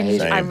I too.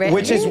 cringed. Same. I read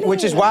Which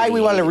is why we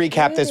wanted to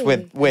recap this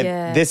with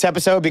Yeah. this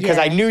episode, because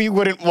I Yeah. knew you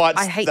wouldn't watch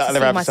I hate the to other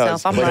see episodes.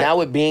 myself. I'm But like, now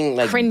with being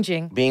like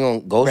cringing. being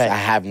on Ghost, Right. I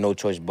have no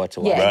choice but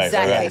to watch. Yeah, Right,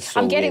 exactly. right. It's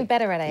so I'm getting weird.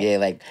 better at it. Yeah,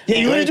 like Yeah,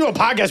 you want to do a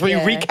podcast where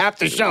Yeah. you recap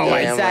the show. Yeah,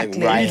 like, I'm exactly.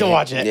 bro, I You need to hate-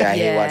 watch it. Yeah, I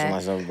hate Yeah. watching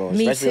myself, bro.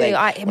 Me Especially, too.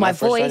 Like, when My I first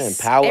started in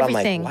voice, Power,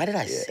 everything. I'm like, why did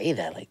I say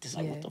that? Like this,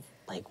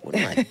 like what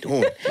am I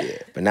doing?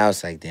 But now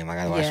it's like, damn, I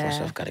gotta watch Yeah.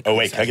 myself. Gotta. Oh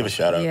wait, can I give a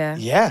shout out? Yeah.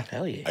 Yeah.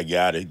 Hell yeah. I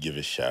gotta give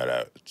a shout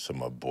out to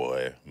my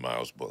boy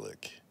Miles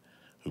Bullock,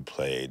 who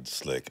played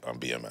Slick on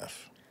BMF.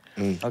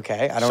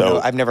 Okay. I don't So-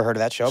 know. I've never heard of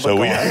that show, but So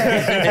go we, on.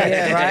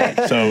 Yeah,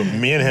 right. so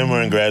me and him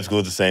were in grad school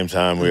at the same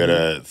time. We were at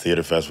a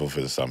theater festival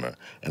for the summer,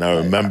 and I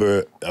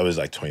remember that was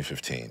like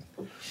 2015,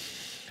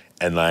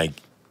 and like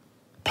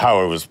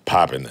Power was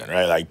popping then,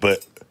 right? Like,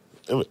 but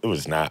it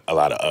was not a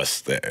lot of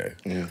us there.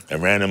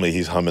 And randomly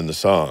he's humming the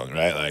song,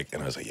 right? Like,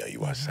 and I was like, yo, you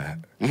watch that?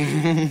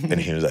 And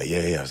he was like,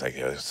 yeah. I was like,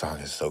 yo, the song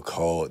is so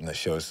cold and the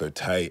show is so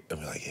tight.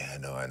 And we're like, yeah, I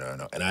know.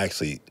 And I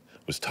actually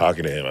was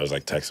talking to him. I was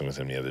like texting with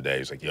him the other day. He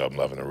was like, yo, I'm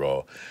loving the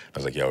role. I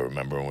was like, yo,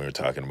 remember when we were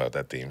talking about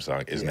that theme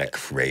song? Isn't that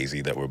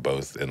crazy that we're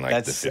both in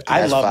like the 50s?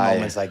 I love fire.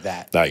 moments like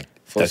that. Like,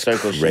 Full that's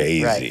circle shit.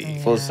 crazy.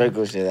 Right. Full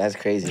circle shit. That's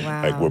crazy.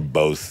 Wow. Like, we're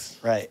both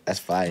Right. That's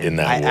fire. in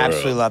that I world.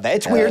 absolutely love that.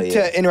 It's Hell weird yeah.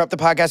 to interrupt the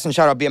podcast and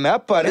shout out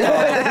BMF, but no.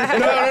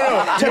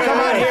 To come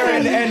out here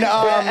and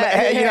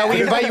you know,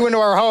 we invite you into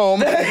our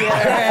home,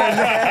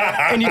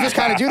 and you just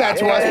kind of do that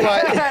to us,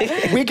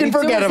 but we can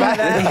forget about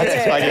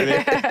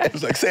it. It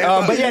was like, say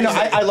But yeah, no,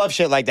 I love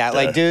shit like that.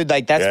 Like, dude,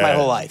 like that's my Yeah.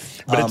 whole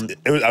life. But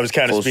I was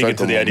kind of Full speaking to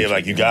circle the idea of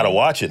moment. like, you gotta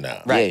watch it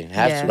now. Right. Yeah,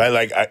 have Yeah. to. Right,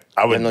 like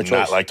I would no not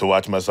choice. like to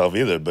watch myself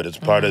either, but it's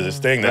part of this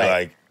thing that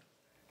Right. like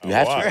You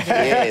have to. Wow.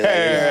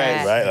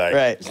 Yeah, Right, like,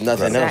 Right. It's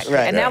nothing else. Exactly.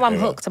 Right. And now I'm Yeah.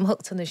 hooked. I'm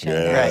hooked on the show.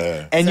 Yeah. now.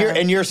 Right.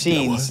 And your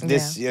scenes,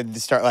 this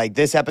start like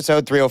this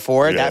episode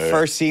 304, that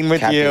first scene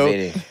with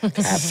you,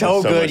 Captivating.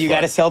 so So good. much You fun.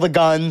 got to sell the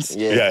guns.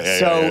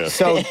 Yeah.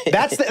 So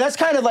that's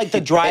kind of like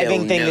the driving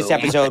Hell thing no. this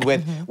episode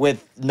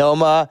with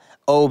Noma,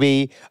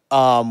 Obi.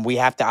 We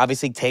have to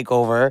obviously take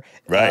over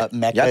Right.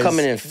 Mecca's. Y'all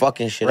coming in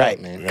fucking shit Right. up,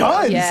 man.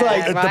 Guns. Yeah,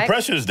 like The right?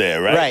 pressure's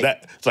there, right? Right.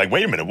 It's like,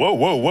 wait a minute,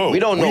 whoa. We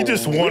don't know. We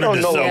just wanted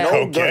to sell no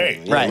cocaine.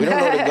 gun. Yeah, Right. We don't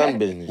know the gun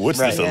business. What's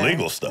Right. this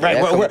illegal stuff? Right.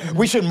 Yeah,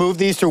 We should move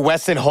these to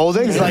Weston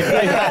Holdings. What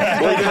are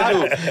you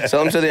gonna do?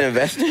 Sell them to the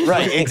investors?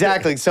 Right,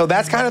 exactly. So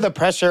that's kind of the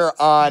pressure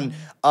on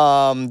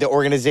the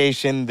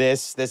organization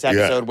this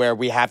episode where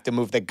we have to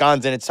move the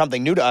guns, and it's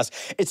something new to us.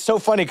 It's so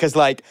funny because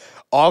like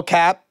all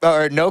cap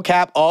or no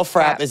cap, all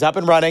frap is up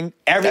and running.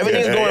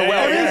 Everything's Yeah. going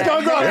well. Everything's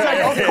going well. It's like,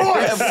 of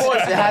course. Yeah, of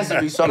course, it has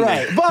to be something.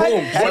 Right, but Boom,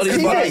 as sell these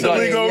TV fucking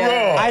Possibly guns. go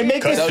wrong. I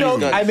make this Cut joke.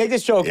 these guns. I make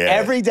this joke Yeah.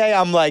 every day.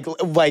 I'm like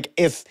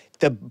if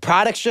the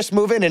product's just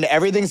moving and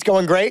everything's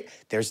going great,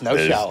 there's no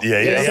show.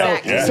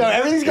 Exactly. So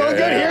everything's going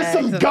good. Here's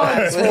some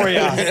guns for you.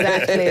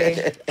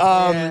 Exactly.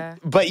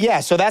 But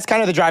yeah, so that's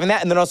kind of the driving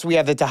that, and then also we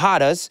have the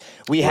Tejadas.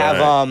 We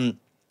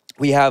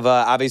have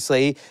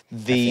obviously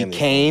the family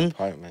Kane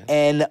apart, man.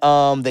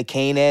 and the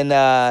Kane and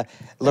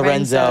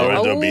Lorenzo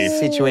Lorenzo beef.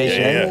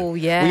 situation. Yeah. Oh,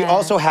 yeah. We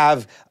also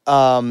have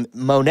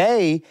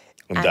Monet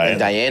And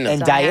Diana.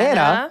 and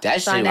Diana.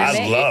 That shit was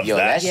Dynamic. I love Yo,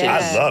 that. that shit Yeah.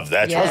 was- I love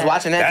that. Yeah. I was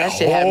watching that. That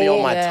shit had me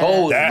on my Yeah.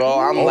 toes, That- bro.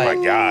 I'm oh like,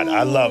 my God,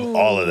 I love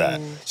all of that.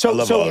 I So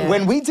love all of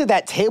when that. we did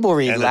that table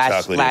read And the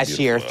last chocolate is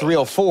year, beautiful.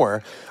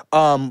 304,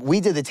 we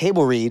did the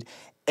table read.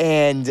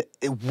 And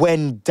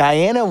when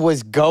Diana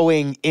was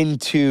going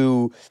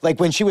into, like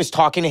when she was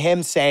talking to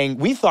him saying,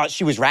 we thought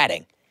she was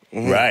ratting.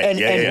 Right, And,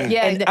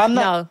 yeah. and I'm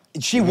not,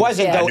 she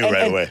wasn't Yeah. though. I knew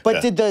right away,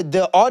 But yeah. did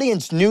the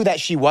audience knew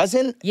that she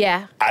wasn't?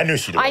 Yeah. I knew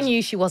she was. I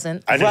knew she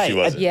wasn't. I knew she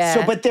wasn't. Yeah.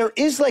 So, but there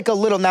is like a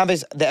little, now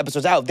the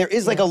episode's out, there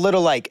is like a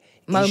little like,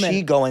 Moment. is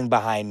she going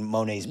behind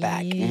Monet's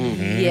back?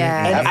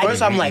 Yeah. And at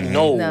first I'm like,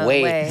 no, No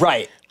way. way.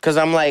 Right. Because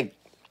I'm like,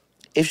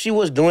 if she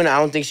was doing it, I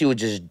don't think she would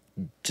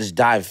just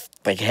dive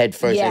like head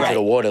first Yeah. into Right.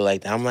 the water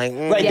like that. I'm like,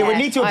 Right, there would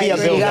need to I be a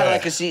agree. build You gotta up.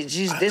 like, 'cause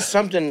she's there's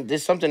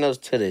something else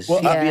to this.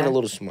 She's Yeah. being a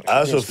little smart. I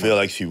also feel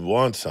like she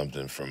wants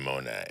something from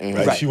Monet.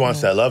 Right? Right. She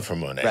wants that love from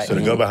Monet. Right. So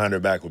to go behind her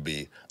back would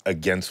be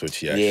against what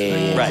she actually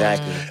Yeah, Right.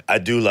 exactly. I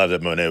do love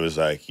that Monet was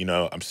like, you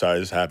know, I'm sorry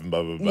this happened,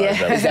 blah, blah, blah.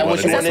 Yeah. Is that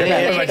what you wanted wanted to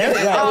hear? Like,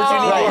 Is that what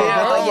you need to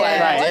hear? Oh,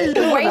 yeah. Right.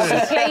 The way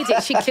she played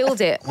it, she killed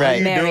it.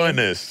 Right. Mary. doing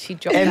this. She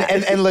dropped And, that.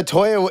 and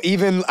Latoya,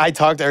 even I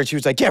talked to her, she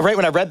was like, yeah, right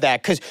when I read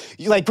that, because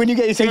like when you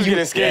get your things, you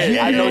getting scared.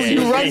 I know she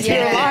you was run getting to your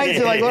scared. lines,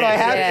 you're like, what do I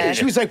have? Yeah.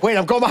 She was like, wait,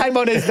 I'm going behind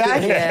Monet's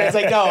back? Yeah. It's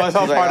like, no, it's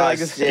all She's part of like, like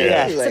oh, this. shit.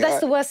 Yeah. She's So like, that's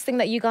the worst thing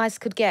that you guys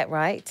could get,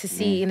 right? To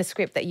see in a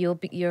script that you're A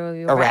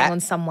ratting rat? on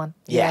someone.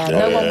 Yeah.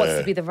 No one Yeah. wants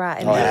to be the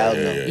rat. oh, hell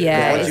no.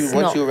 Yeah, Once it's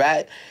you not-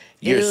 rat,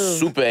 you're Ew.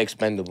 super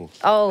expendable.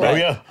 Oh, Oh,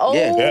 yeah. Oh.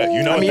 Yeah. Yeah,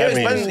 you know I what mean, that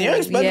means. you're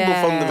expendable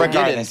from the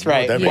Regardless, beginning.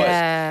 right. That means-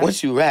 Yeah.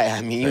 Once you rat,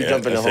 I mean, you Yeah,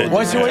 jump in the that's whole. it.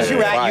 Once you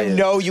rat, Fire. you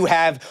know you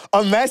have,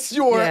 unless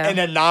you're Yeah. an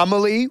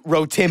anomaly,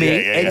 Rotimi, Yeah,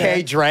 yeah, yeah.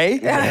 aka Dre,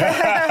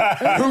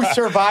 who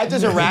survived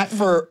as a rat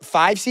for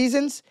 5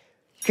 seasons,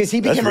 because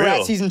he became a rat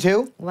real. season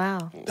 2.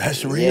 Wow.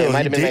 That's real. Yeah, it might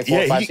He have been did- like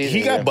 4 or 5 he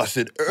seasons, got yeah.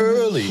 busted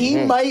early. He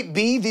might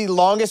be the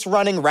longest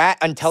running rat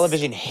on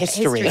television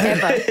history,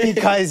 ever.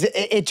 because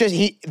it just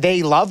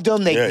they loved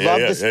him. They Yeah,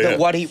 loved yeah, this, yeah, yeah.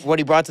 what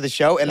he brought to the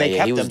show, and they Yeah,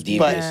 kept he was him. devious.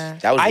 But Yeah.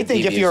 That was I the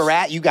think if you're a devious.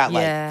 rat, you got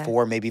like Yeah.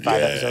 4, maybe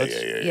 5 episodes.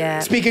 Yeah.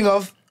 Speaking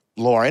of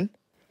Lauren,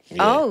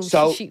 Oh,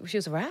 So- she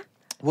was a rat?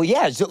 well,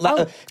 yeah, because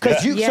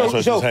Yeah. you Yeah. so That's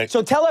what so she's saying.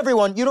 so tell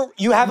everyone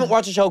you haven't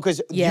watched the show because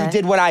Yeah. you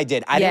did what I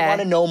did. I didn't Yeah.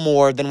 want to know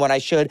more than what I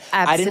should.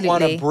 I didn't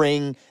want to Absolutely.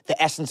 bring the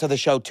essence of the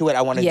show to it.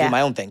 I wanted to Yeah. do my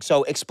own thing.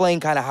 So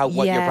explain kind of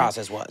what your Yeah.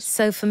 process was.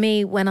 So for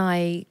me, when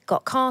I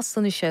got cast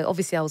on the show,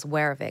 obviously I was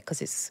aware of it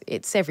because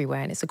it's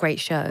everywhere and it's a great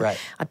show. Right.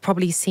 I'd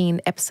probably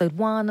seen episode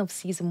 1 of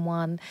season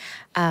 1,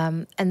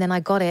 and then I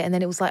got it, and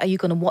then it was like, "Are you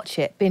going to watch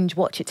it? Binge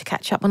watch it to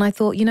catch up?" And I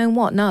thought, you know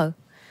what? No,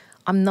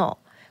 I'm not,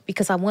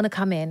 because I want to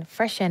come in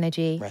fresh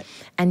energy Right.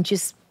 and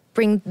just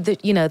bring the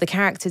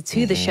character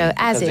to the show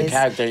as Because the is.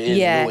 character is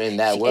new in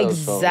that world,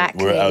 so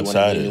Exactly. We're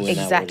outsiders. in that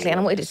Exactly. world. And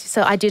I wanted to,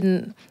 so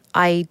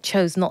I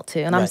chose not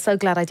to, and I'm Right. so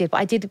glad I did.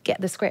 But I did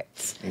get the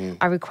scripts.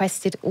 I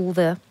requested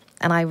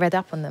and I read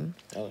up on them.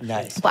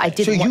 Nice. But I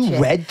didn't So you watch it.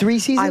 read 3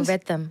 seasons? I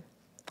read them.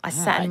 I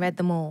sat and read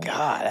them all.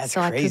 God, that's so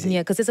I crazy.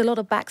 couldn't, because there's a lot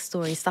of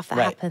backstory stuff that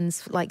Right.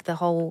 happens, like the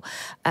whole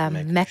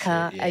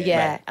Mecca, shit,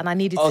 yeah. Right. and I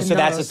needed Oh, to so know.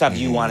 that's the stuff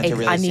you wanted to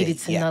really I see. needed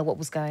to Yeah. know what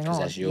was going on.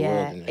 that's your yeah,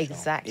 world in the show.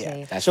 exactly.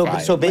 Yeah. That's So fire.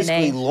 so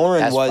basically, Monet.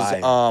 Lauren That's was fire.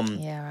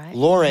 Yeah, right.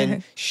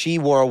 Lauren. She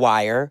wore a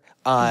wire.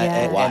 Yeah.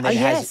 And then Oh, has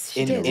yes,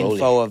 she did.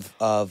 info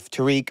of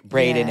Tariq,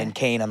 Braden, Yeah. and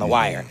Kane on the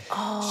wire.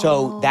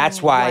 So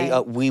that's why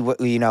right. we went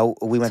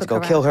to Took go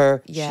her kill out.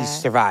 her. Yeah. She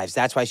survives.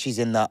 That's why she's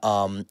in the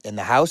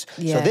house.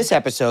 So Yeah. this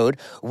episode,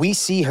 we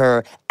see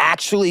her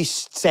actually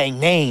saying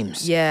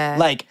names. Yeah.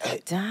 Like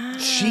Damn.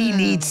 she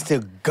needs to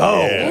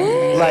go.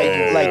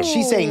 Yeah. Like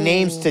she's saying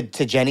names to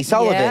Jenny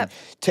Sullivan.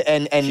 Yep.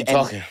 And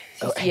talking.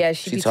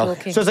 She'd be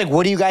talking. So it's like,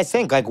 what do you guys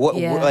think? Like,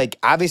 Yeah. like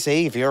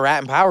obviously, if you're a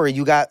rat in power,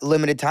 you got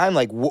limited time.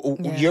 Like,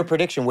 your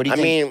prediction? What do you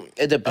think? I mean,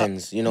 it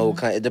depends. You know,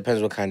 it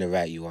depends what kind of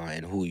rat you are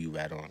and who you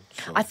rat on.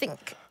 So, I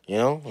think. you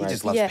know, He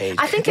just loves Paige.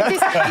 I think if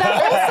this. No, also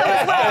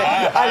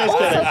as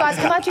well. Also, guys,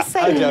 can I just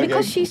say,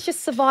 because she's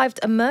just survived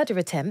a murder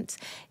attempt,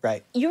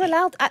 Right. You're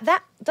allowed at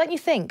that. Don't you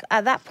think?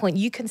 At that point,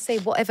 you can say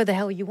whatever the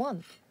hell you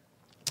want.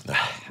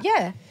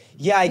 Yeah.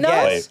 Yeah, I No.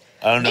 guess. Wait,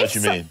 I don't know what If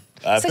you so- mean.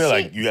 I so feel she-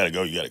 like you gotta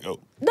go. You gotta go.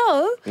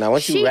 No. now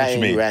once you rat,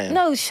 you rat.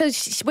 No. So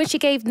when she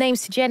gave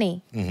names to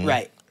Jenny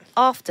Right.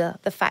 after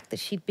the fact that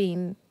she'd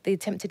been the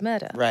attempted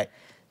murder, Right.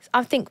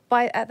 I think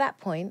at that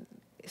point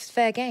it's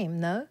fair game.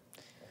 No.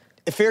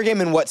 Fair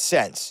game in what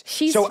sense?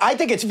 She's- So I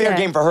think it's fair yeah.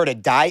 game for her to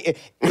die. If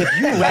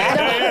you rat,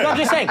 no, I'm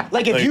just saying,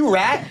 like if you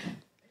rat,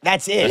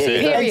 that's it. That's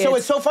it. And so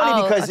it's so funny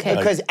Oh, because okay.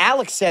 because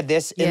Alex said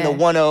this in the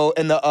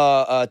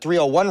Yeah.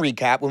 301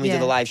 recap when we did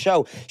the Yeah. live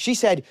show. She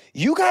said,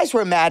 "You guys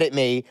were mad at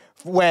me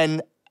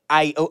when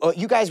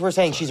you guys were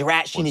saying she's a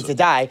rat, she needs to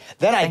die.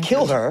 Then I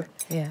killed her."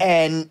 Yeah.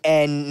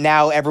 And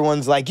now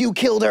everyone's like, you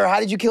killed her. How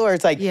did you kill her?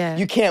 It's like, Yeah.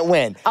 you can't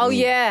win. Oh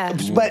yeah.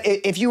 But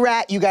if you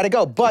rat, you got to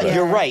go. But Yeah.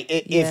 you're right.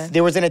 Yeah. If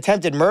there was an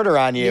attempted murder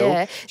on you,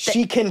 Yeah.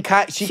 she can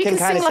kind of sing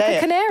say like a it.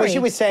 canary. But she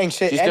was saying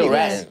shit. She's still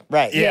anyways. ratting.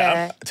 Right. Yeah.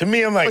 Yeah. To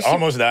me, I'm like,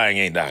 almost dying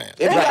ain't dying.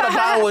 If you got a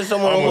problem with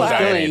someone who's Almost dying,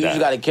 killing you, ain't you just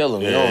dying. gotta kill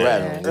him. You don't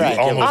rat him. Right.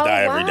 You Almost Oh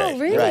die wow, every day.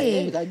 really? Right. Yeah,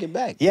 you gotta get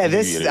back. Yeah.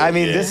 This. Yeah. I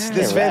mean, Yeah.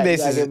 this fan base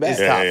You gotta is get back.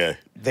 tough. Yeah.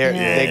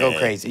 They go Yeah.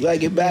 crazy. You gotta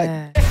get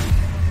back. Yeah.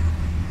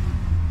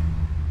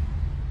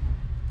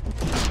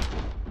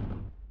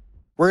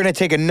 We're going to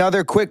take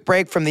another quick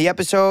break from the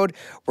episode.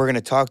 We're going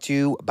to talk to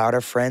you about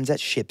our friends at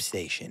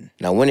ShipStation.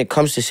 Now, when it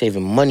comes to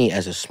saving money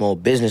as a small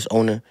business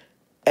owner,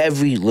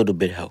 every little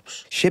bit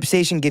helps.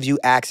 ShipStation gives you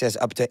access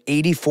up to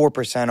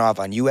 84% off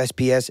on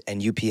USPS and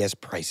UPS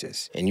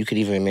prices. And you could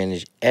even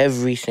manage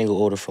every single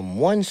order from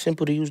one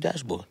simple-to-use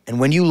dashboard. And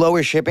when you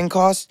lower shipping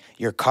costs,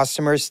 your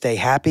customers stay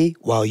happy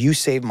while you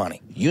save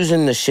money.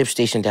 Using the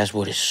ShipStation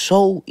dashboard is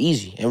so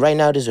easy. And right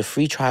now, there's a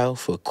free trial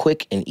for a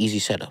quick and easy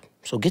setup.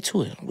 So get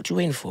to it. What you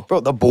waiting for?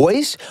 Bro, the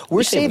boys,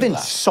 we're saving a saving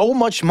lot. so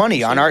much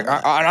money on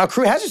our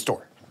Crew Hazard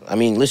store. I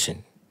mean,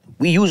 listen,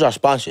 we use our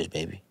sponsors,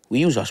 baby. We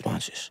use our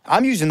sponsors.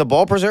 I'm using the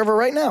ball preserver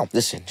right now.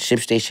 Listen,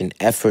 ShipStation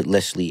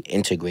effortlessly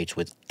integrates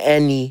with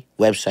any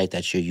website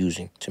that you're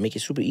using to make it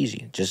super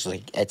easy. Just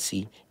like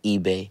Etsy,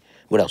 eBay,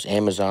 what else?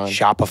 Amazon,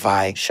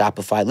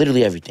 Shopify,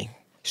 literally everything.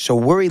 So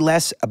worry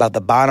less about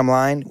the bottom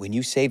line when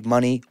you save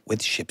money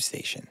with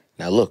ShipStation.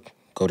 Now look,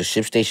 go to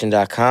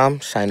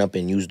ShipStation.com, sign up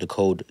and use the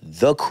code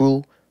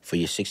THECREW for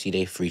your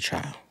 60-day free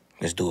trial.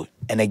 Let's do it.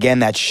 And again,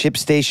 that's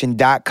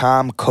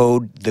ShipStation.com,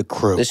 code the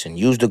crew. Listen,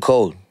 use the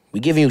code. We're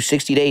giving you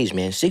 60 days,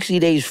 man. 60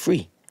 days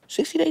free.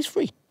 60 days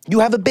free. You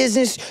have a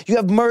business, you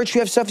have merch,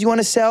 you have stuff you want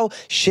to sell,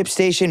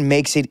 ShipStation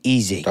makes it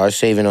easy. Start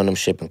saving on them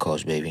shipping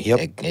costs, baby. Yep.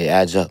 It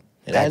adds up.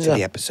 It Back adds to up.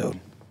 the episode.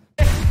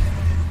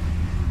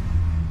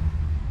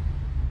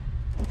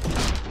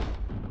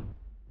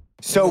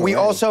 So we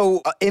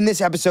also, in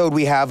this episode,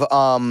 we have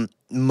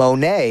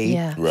Monet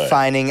Yeah. Right.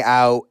 finding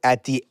out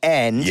at the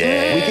end.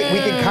 Yeah. We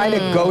can kind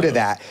of go to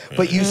that.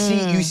 But you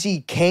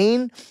see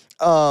Kane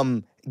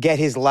get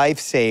his life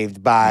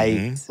saved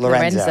by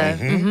Lorenzo.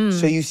 Lorenzo.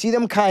 So you see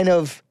them kind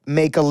of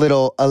make a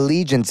little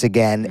allegiance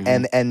again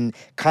and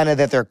kind of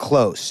that they're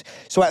close.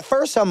 So at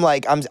first I'm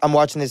like, I'm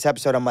watching this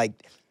episode, I'm like,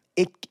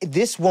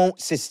 this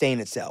won't sustain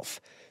itself.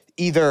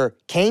 Either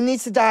Kane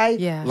needs to die,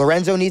 Yeah.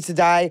 Lorenzo needs to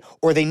die,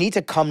 or they need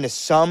to come to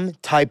some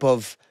type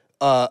of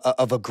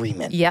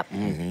agreement. Yep.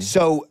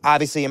 So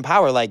obviously in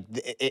power, like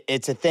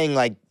it's a thing,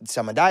 like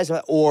someone dies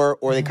or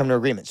they come to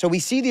agreement. So we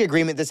see the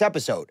agreement this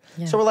episode.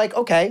 Yeah. So we're like,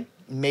 okay,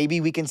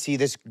 maybe we can see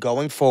this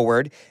going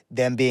forward,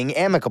 them being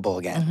amicable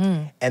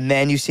again. And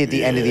then you see at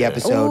the end of the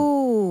episode,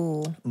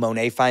 Ooh.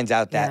 Monet finds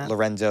out that Yeah.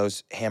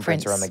 Lorenzo's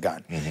handprints are on Prints. the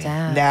gun.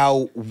 Damn.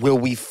 Now,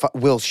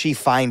 will she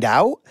find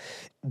out?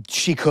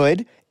 She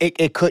could.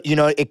 It could,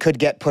 it could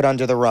get put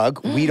under the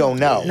rug. We don't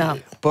know. No.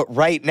 But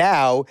right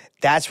now,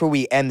 that's where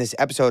we end this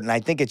episode, and I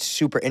think it's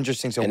super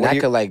interesting. So And what that do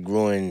you- could like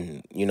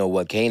ruin,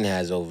 what Kane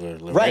has over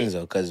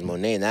Lorenzo, because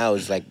Monet now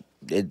is like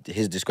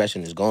his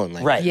discretion is gone.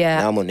 Like, Right.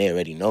 Yeah. now Monet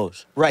already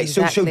knows. Right.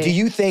 So Exactly. do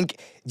you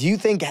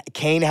think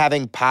Kane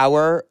having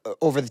power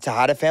over the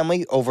Tejada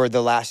family over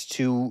the last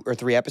 2 or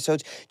 3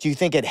 episodes, do you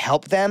think it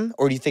helped them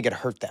or do you think it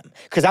hurt them?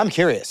 Because I'm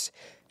curious.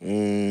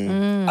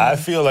 I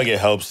feel like it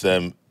helps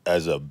them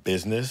as a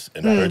business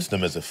and hurts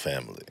them as a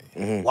family.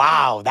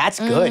 Wow, that's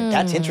good.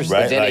 That's interesting.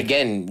 Right. Then Like-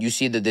 again, you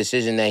see the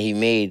decision that he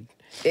made.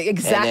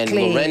 Exactly. And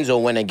then Lorenzo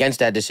went against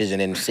that decision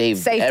and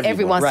saved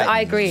everyone. Right. So I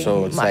agree.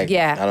 So it's like,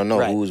 yeah. I don't know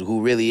Right.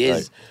 who really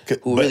is,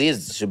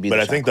 should be But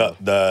the I think shot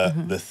caller.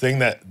 the thing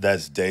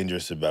that's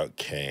dangerous about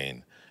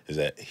Kane is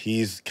that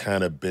he's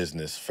kind of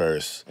business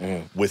first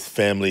with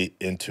family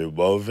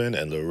interwoven,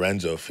 and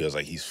Lorenzo feels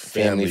like he's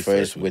family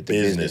first with the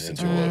business business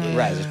interwoven.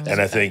 Right.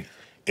 And I think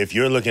if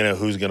you're looking at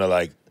who's gonna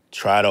like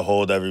try to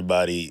hold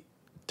everybody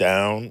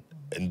down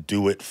and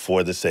do it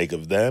for the sake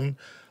of them,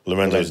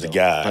 Lorenzo's the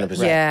guy. 100%.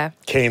 Yeah.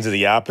 Kane's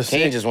the opposite.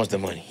 Kane just wants the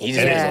money. He just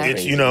And wants Yeah.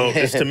 it's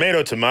crazy.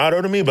 it's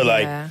tomato to me, but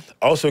Yeah. like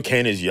also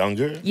Kane is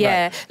younger.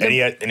 Yeah. And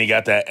he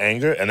got that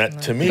anger, and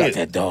that to me, got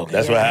that dog.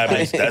 That's what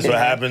happens. That's what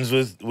happens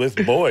with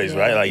boys,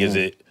 right? Like, is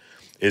it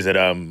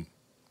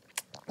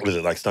was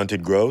it like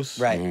stunted growth?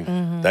 Right.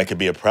 That could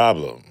be a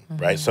problem,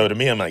 right? So to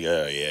me, I'm like,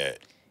 oh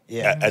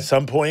yeah. At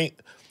some point,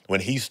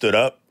 when he stood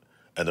up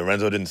and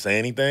Lorenzo didn't say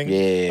anything,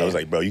 Yeah. I was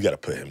like, bro, you got to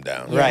put him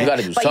down. Right. You got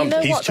to do But you something.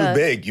 know He's what, too though?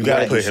 big. You got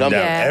to gotta do put him something.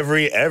 down. Yeah.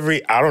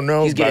 Every I don't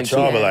know He's getting about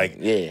y'all, too- but like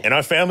Yeah. in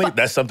our family,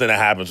 that's something that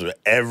happens with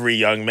every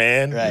young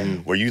man.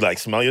 Right. Where you like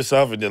smell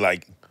yourself and they're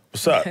like,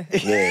 "What's up?" Yeah,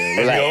 And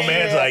the relax. old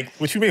man's like,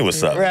 "What you mean,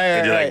 what's up?" Right,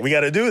 and you're right. like, "We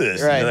got to do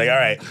this." Right. And you're like, "All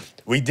right,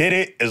 we did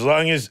it. As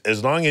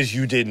long as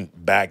you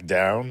didn't back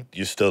down,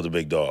 you're still the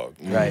big dog."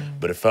 Right.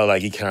 But it felt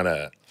like he kind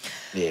of.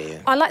 Yeah.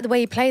 I like the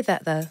way he played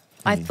that though.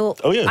 I thought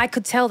Oh, yeah. I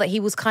could tell that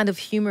he was kind of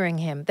humoring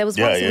him. There was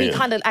Yeah, once yeah, we yeah.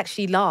 kind of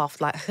actually laughed,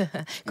 like,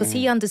 because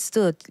he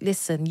understood.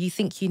 Listen, you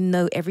think you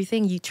know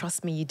everything. You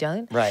trust me, you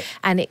don't. Right.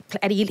 And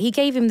he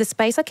gave him the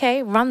space.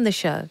 Okay, run the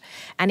show,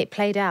 and it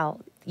played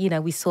out. You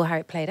know, we saw how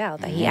it played out.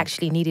 That he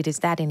actually needed his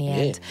dad in the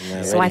end.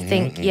 yeah, So I ready.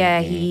 think,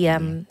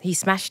 he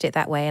smashed it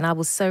that way, and I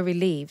was so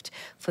relieved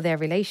for their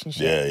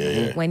relationship.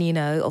 Yeah. When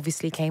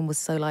obviously Kane was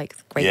so like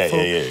grateful,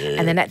 yeah.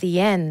 and then at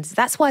the end,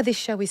 that's why this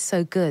show is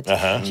so good. Do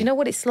you know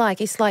what it's like?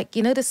 It's like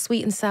the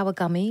sweet and sour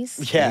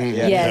gummies. Yeah.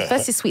 Yeah,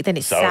 first it's sweet, then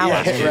it's Sour, sour.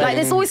 yeah. Like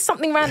there's always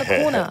something around the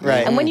corner.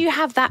 Right. And when you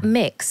have that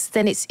mix,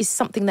 then it's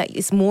something that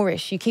is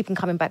moreish. You keep them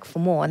coming back for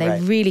more. And they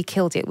Right. really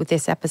killed it with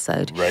this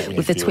episode. Right when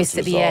with you the feel twist it's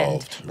at the end.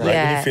 resolved. Right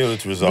when you feel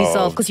it's resolved.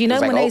 Because you know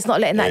It's like, Monet's oh, not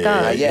letting that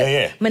go.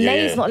 yeah.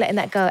 Monet's not letting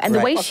that go. And the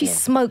Right. way Fuck she no.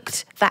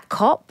 smoked that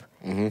cop,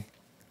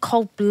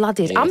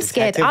 cold-blooded. I'm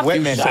scared. Detective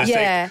Whitman. So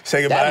Yeah.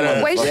 say goodbye That to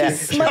The way Yeah. she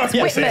smoked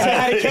Yeah, Whitman. say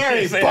hi to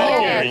Carrie. Say Boom. hi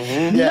to Yeah.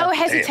 Carrie. No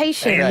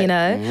hesitation, Right. you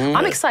know.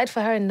 I'm excited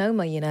for her and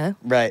Noma, you know.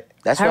 Right.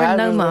 That's Her what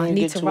and happens Noma when you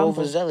need get to too rumble.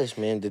 overzealous,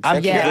 man. I'm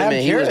Detective curious, Whitman, I'm he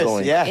was curious,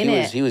 going. yeah.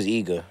 Innit? He was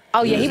eager.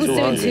 Oh yeah, he was too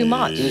doing hungry. too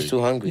much. He was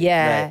too hungry.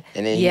 Yeah. Right.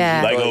 And then Yeah.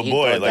 he Like thought, old he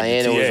boy, thought like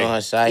Diana the was TA. on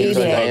her side. He He thought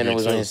was Diana hungry,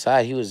 was on too. his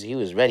side. He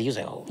was ready. He was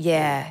like, oh.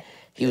 Yeah.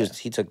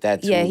 He took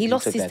that too. Yeah, he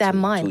lost took his that damn too-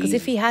 mind too because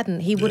if easy. he hadn't,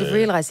 he would have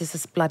realized this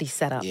is bloody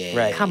setup.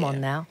 Yeah, Come yeah. on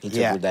now. He took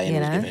Yeah. what Diana You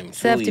was know, giving him. too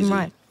served him easy.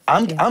 right.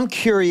 I'm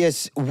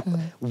curious.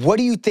 What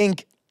do you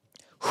think?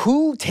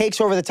 Who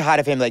takes over the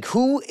Tejada family? Like,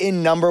 who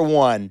in number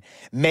one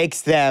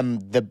makes them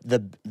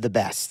the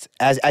best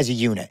as a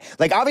unit?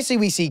 Like, obviously,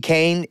 we see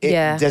Kane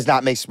does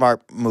not make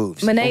smart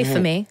moves. Monet for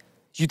me.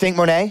 You think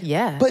Monet?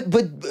 Yeah. But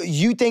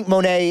you think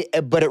Monet,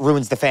 but it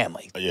ruins the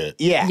family. Yeah.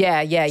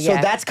 Yeah. So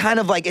Yeah. that's kind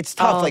of like, it's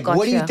tough. Oh, like,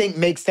 what do you gotcha. think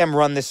makes them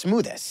run the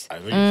smoothest? I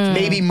think it's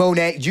Maybe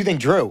Monet. Do you think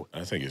Drew?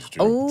 I think it's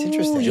true. Oh,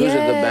 interesting. Drew's a good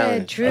yeah,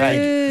 balance. Drew.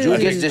 Right. Drew I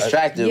gets think-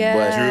 distracted, Yeah.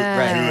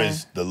 Drew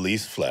is the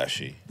least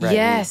flashy,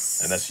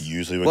 Yes. and that's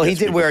usually what. Well, he gets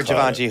did people wear a caught up.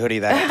 Givenchy hoodie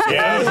that.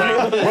 Yeah, I was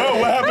like, well,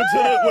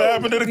 what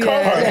happened to the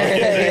car?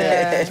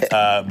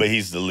 Yeah. But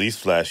he's the least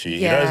flashy.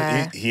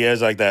 Yeah. He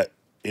has like that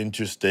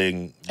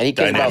interesting And he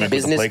cares about dynamic with the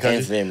business play and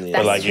country. family. But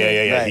That's like, true.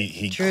 yeah. Right.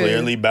 He True.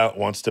 clearly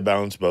wants to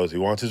balance both. He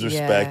wants his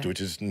respect, Yeah.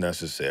 which is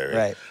necessary.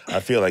 Right.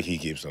 I feel like he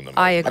keeps them.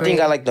 I I agree. think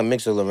I like the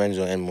mix of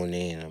Lorenzo and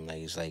Monet, and I'm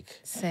like, it's like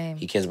Same.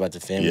 he cares about the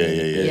family. Yeah, and the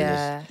yeah,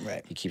 yeah. business. Yeah.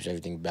 Right. He keeps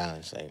everything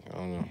balanced. Like I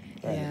don't know.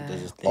 Right. Yeah. He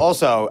does his thing.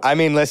 Also, I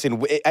mean,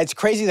 listen, it's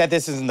crazy that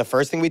this isn't the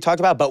first thing we talked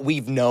about, but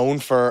we've known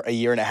for a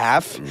year and a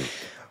half.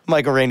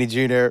 Michael Rainey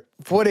Jr.,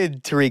 what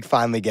did Tariq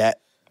finally get?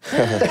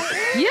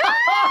 Yeah.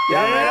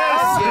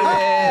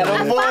 Yeah,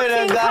 the boy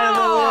that got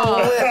him a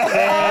little whip,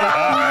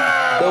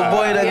 man. The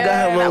boy that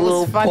got him a that was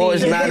little funny.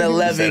 Porsche He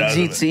 911 said,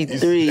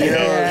 GT3. You know what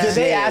I'm Yeah. Did they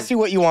saying? ask you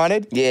what you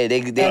wanted? Yeah, they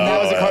And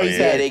that was the car you yeah.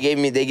 said?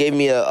 Yeah, they gave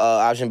me a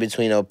option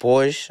between a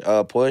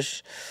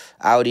Porsche,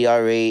 Audi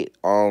R8.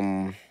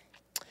 I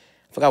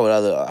forgot what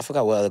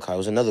other car. It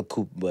was another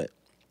coupe, but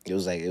it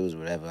was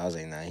whatever. I was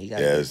like, nah, he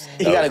gotta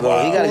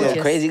Gorgeous.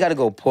 go crazy. He gotta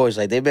go Porsche.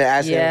 Like they've been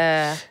asking.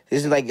 Yeah.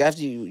 This is like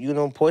after you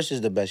know Porsche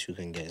is the best you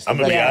can get. It's the I'm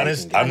gonna be best you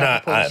honest. can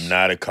get. I'm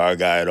not a car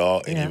guy at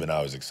all, and Yeah. even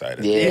I was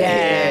excited.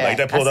 Yeah. Like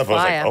that pulled That's up, I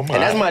was fire. like, oh my.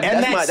 And that's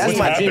And my that's dream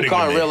happening car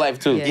to in me. real life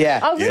too. Yeah.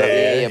 Oh,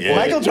 really? Yeah.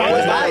 Michael tried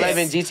to buy it.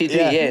 911 GT3.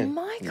 Yeah. Yeah.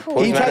 Michael.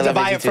 Porsche He tried to 911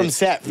 buy it from GT3.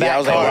 set, Yeah, that I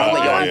was like, car.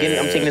 I'm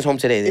Yeah. taking this home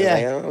today. They're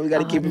Yeah. like, oh, we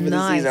gotta keep it for the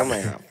nice. season. I'm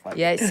like, oh, fuck.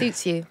 Yeah, it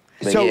suits you.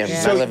 But So- yeah,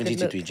 so- 911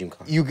 GT3 dream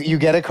car. You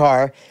get a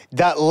car.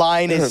 That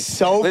line is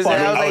so Listen,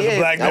 funny. I was I like, was a yeah.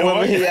 black I went,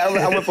 boy. yeah,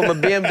 I went from a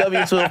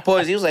BMW to a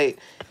Porsche. He was like,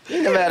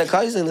 you never had a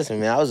car? He said, listen,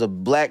 man, I was a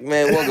black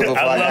man walking before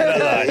I love got that a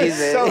car. line. He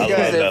said, So he good.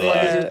 said, I love what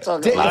that is you line.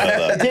 talking Did,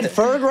 about? did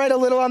Ferg write a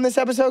little on this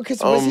episode? Because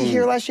was he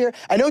here last year?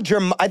 I know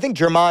I think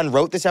Jermon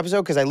wrote this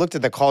episode because I looked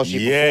at the call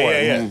sheet Yeah, before.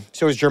 yeah, yeah.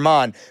 So it was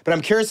Jermon. But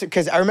I'm curious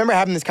because I remember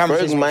having this Ferg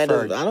conversation might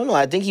with have, Ferg. I don't know.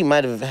 I think he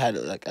might have had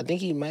his hands on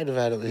this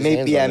a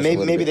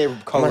little Maybe bit. they I'm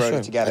not co-wrote sure.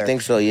 it together. I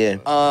think so, yeah.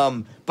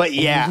 But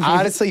yeah,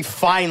 honestly,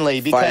 finally,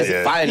 because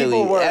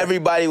finally,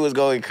 everybody was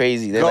going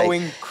crazy. They're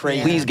going like,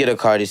 crazy. Please get a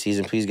car this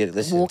season. Please get it.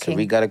 Listen, Walking.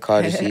 we got a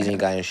car this season.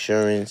 Got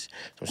insurance.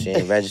 I'm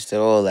saying registered,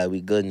 all that.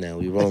 We good now.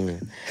 We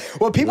rolling.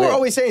 Well, people are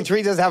always saying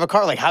Tariq doesn't have a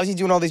car. Like, how's he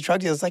doing all these drug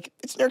deals? Like,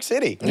 it's New York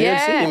City. New York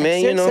City,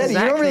 man. You know, City. You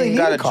don't really need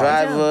got a a car.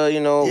 driver. You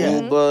know,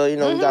 Uber. You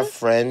know, we got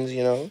friends.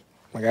 You know,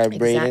 I got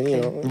Braden.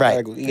 You know,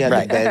 Right. We got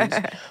the Benz.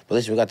 But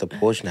listen, we got the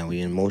Porsche now.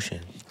 We in motion.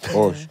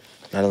 Porsche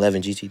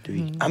 911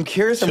 GT3. I'm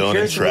curious. Chilling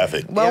in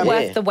traffic. Well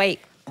worth the wait.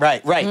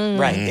 Right.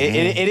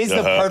 It is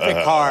the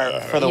perfect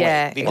car for the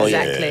wait.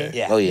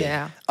 Exactly. Oh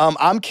yeah.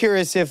 I'm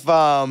curious if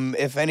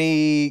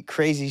any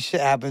crazy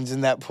shit happens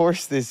in that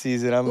Porsche this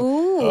season. I'm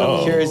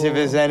curious if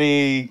there's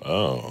any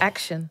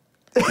Action.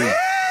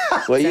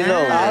 Well, you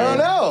know, I don't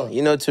know.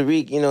 You know,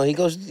 Tariq, you know, he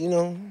goes, you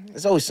know,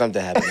 there's always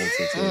something happening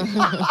to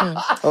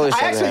Tariq. I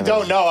actually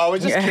don't know. I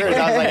was just curious.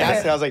 I was like,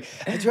 asking. I was like,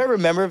 do I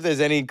remember if there's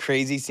any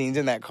crazy scenes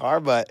in that car?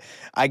 But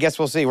I guess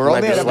we'll see. We're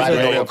only at sliding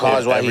episode over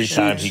cars while Every he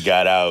time shoots. he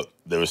got out,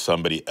 there was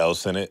somebody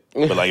else in it,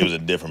 but like it was a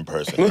different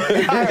person.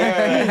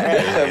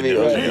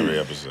 Every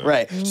episode.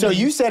 Right. So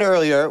you said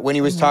earlier when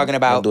he was talking I'll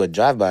about do a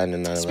drive-by in the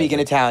 911. speaking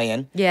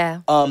Italian.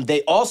 Yeah.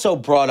 They also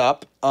brought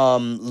up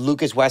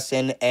Lucas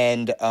Weston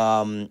and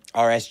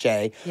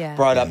RSJ Yeah.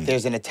 brought up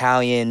there's an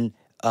Italian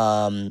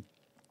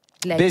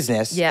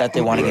business that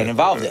they want to get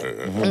involved in.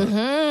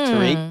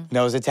 Tariq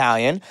knows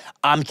Italian.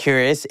 I'm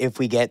curious if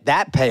we get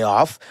that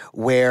payoff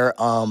where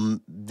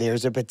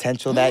there's a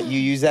potential that you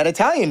use that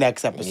Italian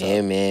next episode.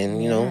 Yeah,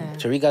 man. You know,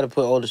 Tariq got to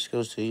put all the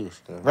skills to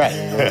use. You know? Right. He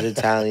knows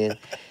Italian.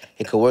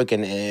 It could work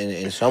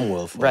in some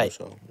world for him.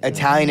 So.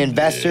 Italian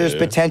investors,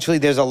 potentially.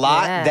 There's a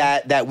lot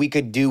that we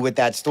could do with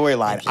that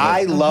storyline.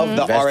 I love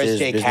the Investors, RSJ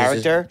businesses.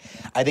 character.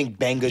 I think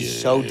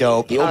Benga's so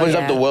dope. He opens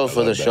up the world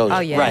for the show. Oh,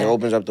 yeah. Right. He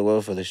opens up the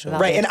world for the show.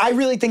 Right, and I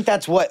really think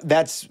that's what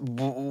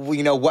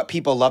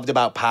people loved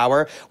about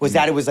Power was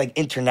that it was like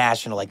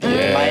international, like they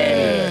were in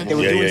Miami, they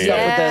were doing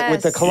stuff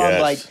with the Columb.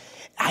 Yes. Like,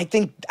 I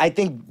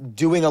think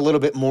doing a little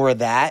bit more of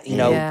that,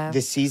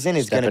 this season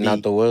is going to Stepping be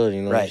out the world,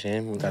 you know what I'm Right.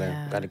 saying? We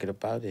gotta get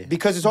up out there.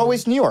 because it's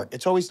always New York.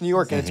 It's always New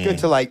York, and it's good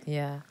to like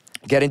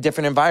get in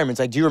different environments.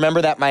 Like, do you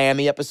remember that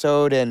Miami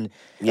episode? And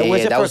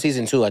That was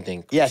season 2, I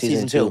think. Yeah,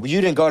 season 2. But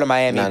you didn't go to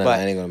Miami, No, but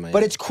I didn't go to Miami.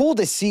 But it's cool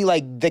to see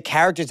like the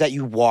characters that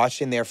you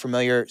watched in their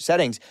familiar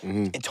settings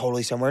and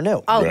totally somewhere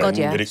new. Oh, Right. God,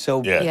 yeah.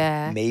 So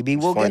Yeah. maybe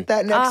we'll fun. get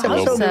that next I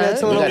hope episode. so. Maybe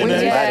that's a We little gotta weird.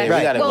 do that. We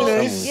gotta Well, go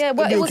it somewhere.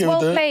 was okay well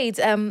with that. played.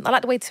 I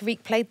like the way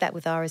Tariq played that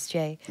with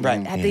RSJ.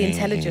 Right. Had the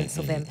intelligence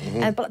of him.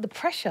 But the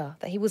pressure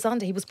that he was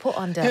put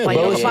under Yeah, by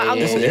but your it's by an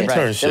uncle.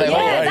 internship. They're like, Yeah,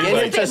 oh, that's you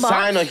a need bit to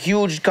sign a much.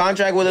 huge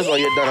contract with us, or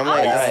you're done. I'm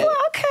like, all right.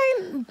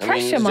 Okay,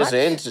 pressure I mean, much.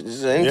 it's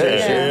just an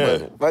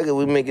internship. But fuck it,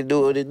 we make it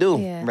do what it do.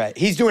 Yeah. Right.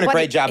 He's doing a What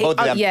great it- job, it- both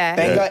of them. yeah.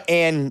 Benga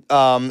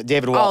and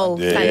David Oh,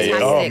 Walton. fantastic.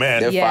 Oh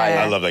man, They're fire.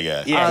 I love that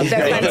guy. Yeah, Oh, he's they're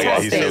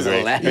great. He's so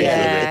fantastic. great.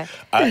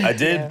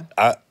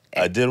 Yeah.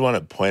 I did want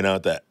to point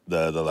out that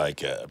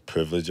the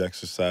privilege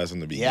exercise in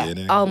the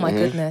beginning. Oh my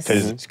goodness.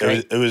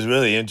 Because it was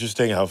really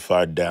interesting how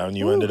far down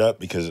you ended up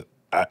because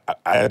I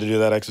had to do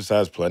that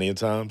exercise plenty of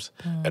times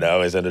and I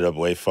always ended up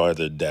way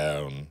farther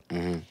down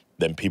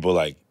than people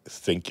like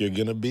think you're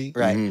gonna be.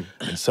 Right. And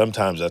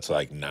sometimes that's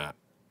like not.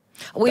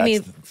 We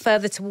mean That's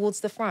further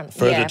towards the front.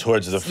 Further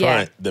towards the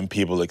front than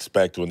people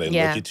expect when they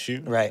Yeah. look at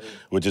you. Right.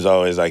 Which is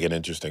always like an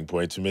interesting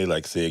point to me,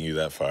 like seeing you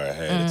that far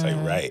ahead. It's like,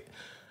 right.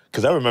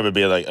 Because I remember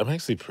being like, I'm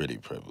actually pretty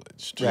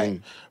privileged. Right.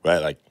 Right?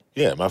 Like,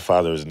 yeah, my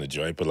father was in the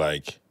joint, but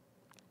like,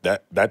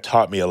 that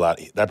taught me a lot.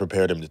 That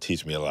prepared him to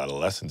teach me a lot of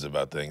lessons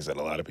about things that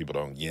a lot of people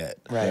don't get.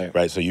 Right.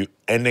 Right? So you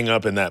ending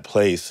up in that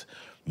place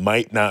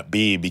might not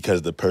be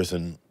because the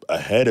person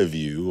ahead of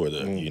you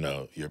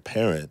or your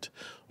parent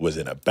was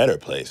in a better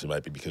place. It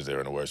might be because they were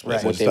in a worse place.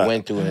 Right. What It's they not-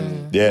 went through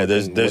and Yeah,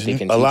 there's what they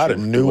can a teach lot you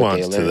of through what they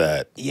nuance to learn.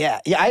 that. Yeah,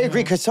 I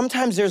agree. Because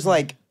sometimes there's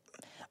like,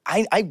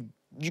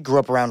 you grew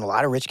up around a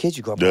lot of rich kids.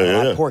 You grew up around a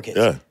lot of poor kids.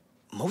 Yeah.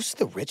 Most of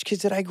the rich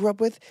kids that I grew up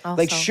with, Also.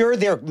 like, sure,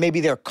 they're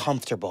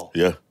comfortable.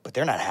 Yeah. But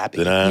they're not happy.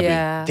 They're not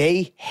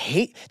happy.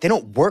 Yeah. They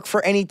don't work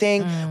for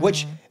anything,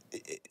 which,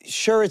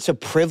 sure, it's a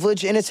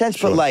privilege in a sense,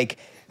 but like,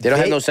 they don't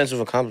have no sense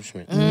of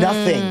accomplishment.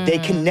 nothing. They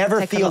can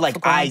never Take a feel lot like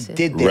for I granted.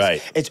 did this.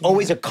 Right. It's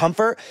always a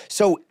comfort.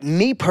 So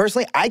me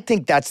personally, I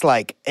think that's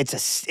like it's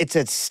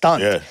a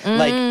stunt. Yeah.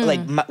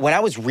 When I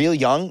was real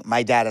young,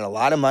 my dad had a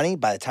lot of money.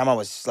 By the time I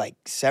was like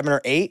 7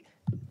 or 8,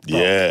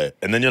 Yeah.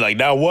 And then you're like,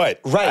 now what?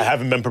 Right. I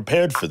haven't been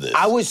prepared for this.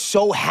 I was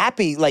so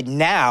happy like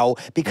now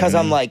because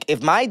I'm like,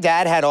 if my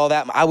dad had all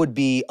that, I would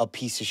be a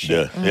piece of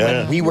shit. Yeah, yeah.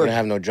 Like, we were wouldn't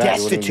have no drive,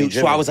 you wouldn't be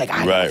destitute. So I was like,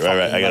 I Right, gotta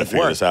right. I gotta fucking, figure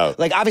work. this out.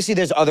 Like obviously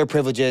there's other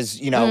privileges,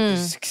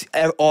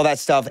 all that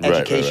stuff, right,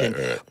 education.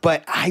 right.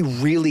 But I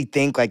really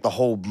think like the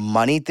whole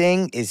money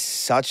thing is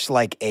such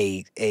like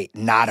a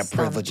not a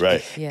privilege.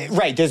 Right. Yeah.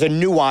 Right. There's a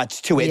nuance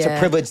to it. It's a Yeah.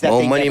 privilege that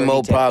More they money, never more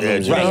need to- Yeah,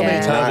 problems. do you know how many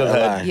Yeah. times Not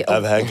a lie.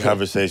 I've had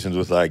conversations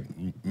with like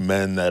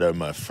men that are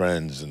my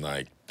friends and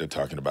like they're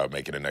talking about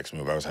making the next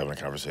move. I was having a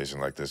conversation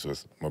like this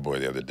with my boy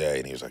the other day,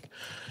 and he was like,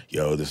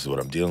 "Yo, this is what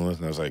I'm dealing with."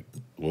 And I was like,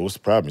 "Well, what's the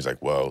problem?" He's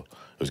like, "Well,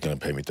 it was gonna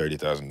pay me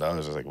 $30,000." I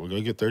was like, "Well, go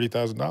get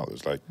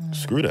 $30,000. Like,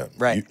 screw them.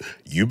 Right.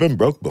 You've been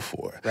broke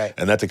before, Right.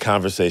 And that's a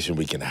conversation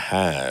we can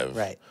have,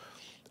 Right.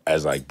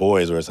 as like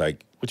boys, where it's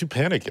like, what you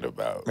panicking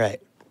about?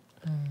 Right.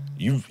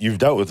 You've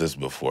dealt with this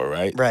before,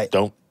 right? Right.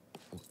 Don't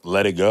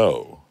let it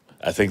go.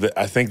 I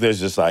think there's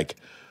just like,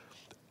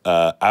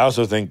 I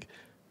also think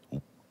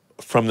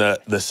from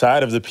the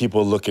side of the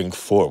people looking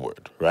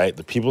forward, right?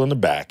 The people in the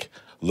back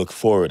look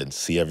forward and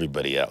see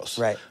everybody else.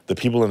 Right. The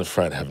people in the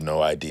front have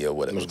no idea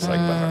what it looks like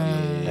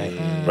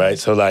behind. Right.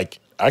 So like,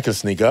 I can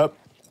sneak up.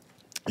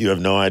 You have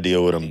no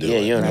idea what I'm doing. Yeah,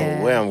 you don't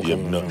know where I'm You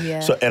have coming from. Yeah.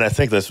 So, and I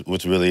think that's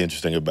what's really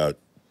interesting about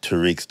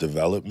Tariq's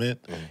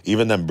development.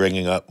 Even them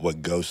bringing up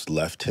what Ghost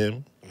left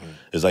him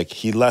is like,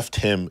 he left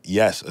him,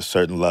 yes, a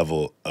certain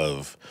level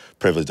of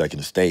privilege, like an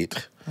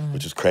estate,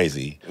 which is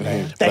crazy.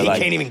 That But he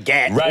like, can't even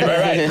get. Right,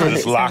 because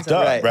it's locked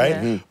up, Right.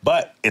 right? Yeah.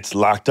 But it's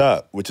locked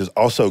up, which is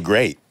also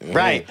great.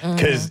 Right.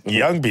 Because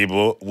young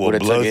people will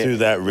Would've blow took it. through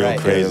that real Right.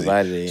 crazy.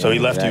 Right. So he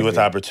left you with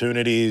Exactly.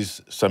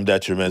 opportunities, some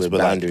detriments, With but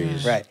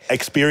boundaries. Right.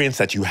 experience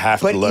that you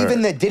have But to learn.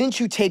 even didn't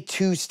you take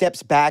 2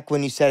 steps back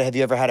when you said, "Have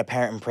you ever had a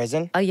parent in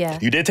prison?" Oh yeah.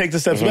 You did take the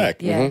steps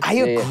back. Yeah. I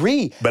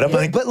agree. But I'm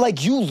like- but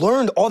like you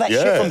learned all that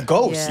shit Yeah. from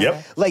Ghost. Yeah.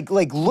 Yep.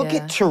 Like look Yeah.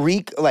 at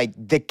Tariq, like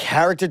the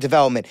character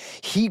development.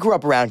 He grew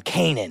up around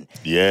Canaan.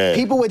 Yeah.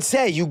 People would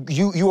say you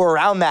were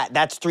around that.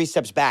 That's 3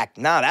 steps back.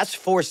 Nah, that's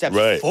 4 steps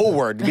Right.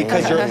 forward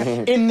because you're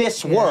in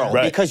this world.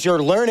 Right. Because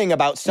you're learning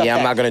about stuff. Yeah,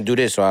 I'm that- not gonna do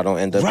this so I don't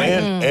end up. Right.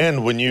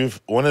 And when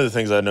one of the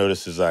things I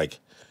noticed is like,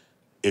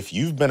 if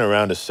you've been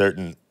around a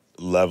certain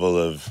level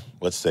of,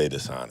 let's say,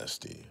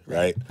 dishonesty,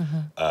 right?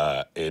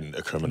 In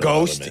a criminal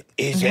Ghost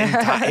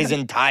element. his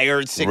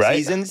entire 6 Right?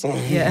 seasons.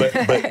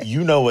 Yeah. But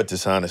you know what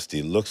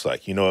dishonesty looks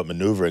like. You know what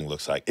maneuvering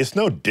looks like. It's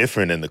no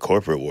different in the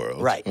corporate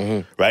world. Right.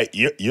 Right?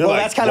 You're Well,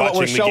 like that's kind of what we're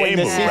watching the showing game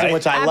this move, season, right?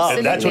 which I love.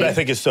 And that's what I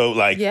think is so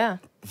like Yeah.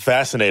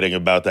 fascinating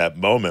about that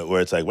moment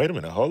where it's like, wait a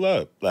minute, hold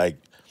up. Like,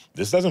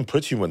 this doesn't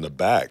put you in the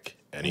back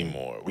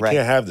anymore. We Right.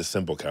 can't have the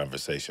simple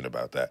conversation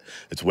about that.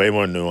 It's way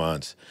more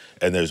nuanced,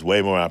 and there's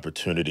way more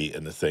opportunity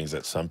in the things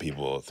that some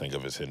people think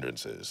of as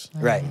hindrances.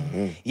 Right.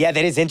 Yeah,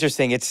 that is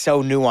interesting. It's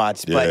so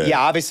nuanced. But Yeah. yeah,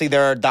 obviously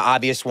there are the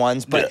obvious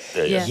ones. But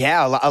Yeah.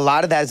 yeah, a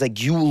lot of that is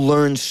like you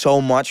learn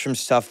so much from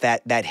stuff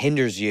that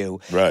hinders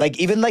you. Right. Like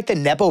even like the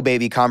Nepo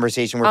baby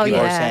conversation where Oh, people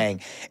are yeah.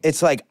 saying,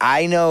 it's like,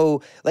 I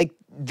know, like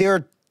there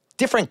are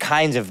different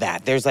kinds of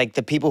that. There's like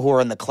the people who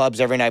are in the clubs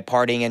every night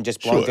partying and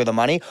just blowing Sure. through the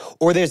money.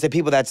 Or there's the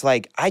people that's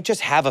like, I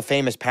just have a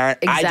famous parent.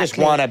 I just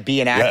Exactly. want to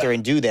be an actor Yeah.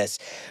 and do this.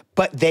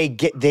 But they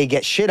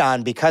get shit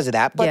on because of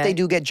that, but Yeah. they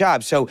do get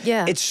jobs. So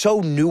Yeah. it's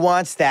so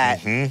nuanced that,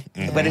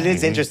 but it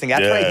is interesting.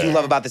 That's what I do Yeah.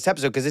 love about this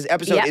episode, because this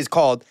episode Yeah. is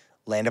called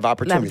Land of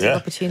Opportunity. Levels of Yeah.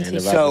 opportunity. Land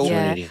of So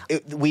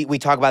opportunity. we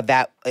talk about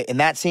that in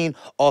that scene,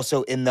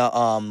 also in the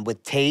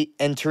with Tate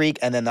and Tariq,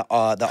 and then the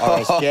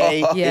RSJ.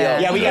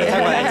 Yeah. We gotta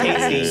talk about that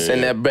Tate scene.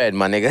 Send that bread,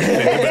 my nigga.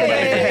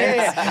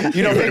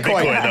 You know, heard of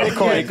Bitcoin. though.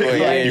 Bitcoin.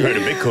 yeah. You heard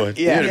of Bitcoin.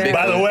 Yeah. You heard of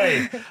By Bitcoin. the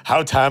way,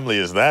 how timely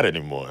is that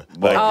anymore?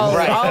 Like, Oh,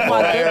 Right. oh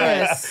my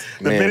goodness.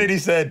 the Man. minute he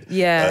said,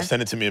 Yeah.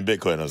 send it to me in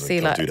Bitcoin, I was See,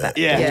 like, don't like do that.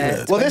 that- Yeah.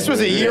 Yeah. Well, this was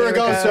a year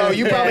ago, so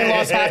you probably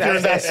lost half your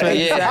investment.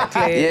 Yeah,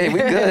 Exactly. Yeah, we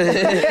good.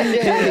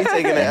 He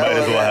taking the Might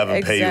as well have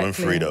him pay you in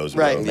Exactly. Fritos.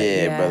 Right. bro.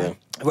 Yeah, Yeah. brother.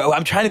 Well,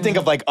 I'm trying to think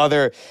of like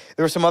there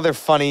were some other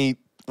funny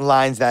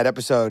lines that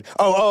episode.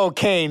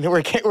 Kane,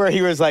 where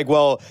he was like,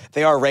 well,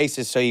 they are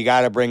racist, so you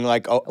got to bring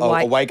like a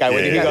white guy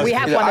with you. He Yeah. goes, We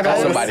have He's like, one I of got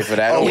those. somebody for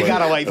that. oh, Don't we worry.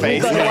 got a white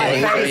face. got a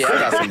white face. Yeah, I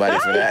got somebody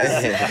for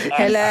that.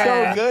 Hello.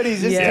 So good.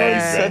 He's just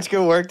Yeah. doing such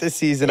good work this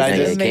season. I Yeah,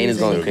 just Kane is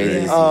going amazing. crazy.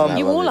 this Um, season. I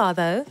You love all it. are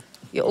though.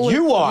 You are.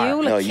 You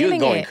all No, are you're killing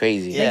going it.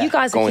 crazy. No, Yeah. you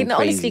guys are Going killing it.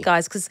 Honestly, crazy.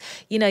 guys, because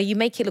you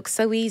make it look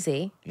so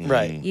easy.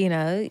 right. You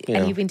know, know.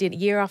 and you've been doing it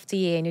year after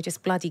year, and you're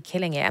just bloody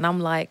killing it. And I'm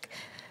like,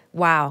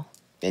 wow.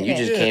 And you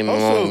just Yeah, came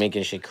also- along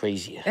making shit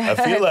crazier. I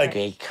feel like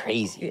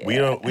Crazy. we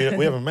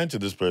haven't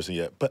mentioned this person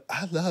yet, but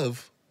I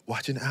love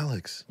watching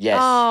Alex. Yes.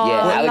 Oh, yeah,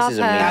 I Alex love is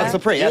her. amazing. Alex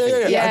Lepre.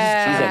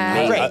 Yeah. She's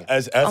amazing. Right.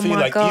 As Oh Effie, my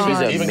like God.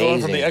 She's even going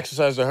from amazing. the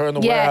exercise to her in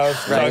the Yeah.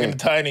 warehouse, Right. talking to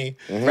Tiny,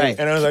 Right.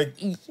 and I was like,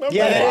 Yeah, that is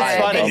Fire,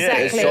 funny. bro.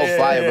 Exactly. It's so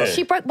fire, bro.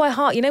 She broke my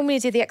heart. You know when you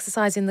did the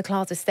exercise in the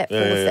class, a step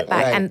forward, yeah, step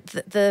back, Right.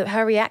 and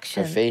her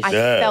reaction. Her face. I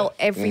Yeah. felt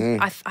every.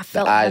 I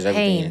felt eyes, her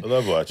pain. everything. I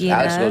love watching. You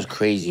Alex know? goes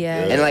crazy. Yeah.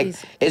 And like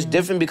she's- it's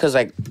different because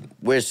like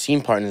we're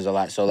scene partners a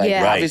lot. So like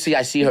Yeah. Right. obviously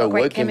I see her got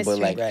great working, but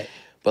chemistry. like Right.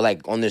 but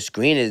like on the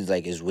screen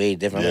it's way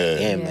different. I'm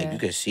like, Yeah. damn, like Yeah. you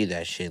could see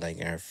that shit like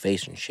in her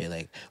face and shit.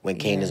 Like when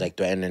Kane is like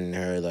threatening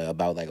her like,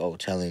 about like, oh,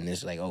 telling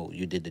this like, oh,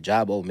 you did the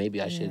job. Oh, maybe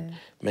I should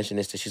mention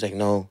this to she's like,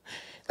 no.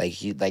 Like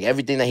he like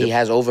everything that he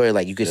has over her,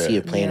 like you could see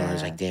it playing on her.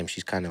 It's Yeah. like, damn,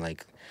 she's kinda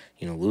like,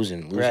 you know,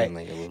 losing Right.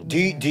 like a little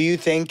Do bit. you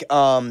think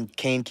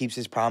Kane keeps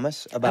his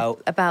promise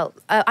about?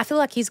 I feel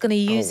like he's going to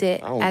use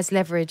it I don't- as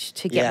leverage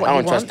to get Yeah. what I he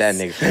don't trust wants.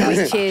 that nigga. Which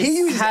is He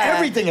uses her.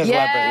 everything as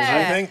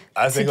leverage.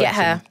 I think to like get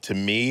her. to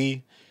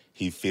me,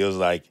 he feels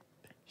like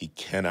he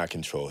cannot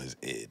control his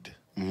id,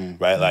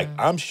 Mm-hmm. right? Like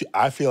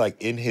I feel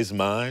like in his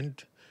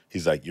mind,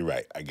 he's like, you're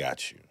right, I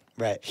got you.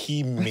 Right.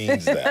 He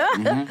means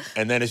that.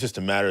 And then it's just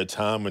a matter of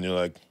time when you're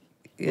like,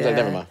 He's like,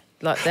 never mind.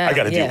 Like that. I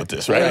got to deal with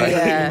this, right?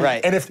 Yeah.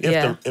 Right. And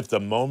if the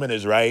moment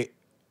is right,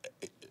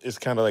 it's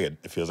kind of like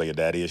it feels like a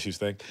daddy issues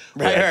thing.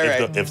 Right.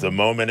 If the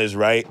moment is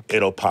right,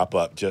 it'll pop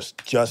up just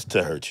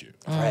to hurt you.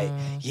 Right.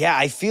 Yeah,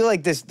 I feel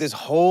like this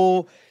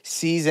whole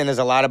season is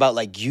a lot about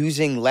like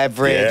using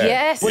leverage. Yeah.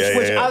 Yes.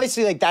 Which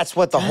obviously like that's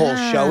what the whole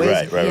show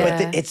is. Right.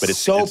 Yeah. But it's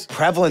so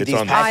prevalent it's these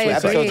on past I few agree.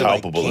 episodes. It's Of,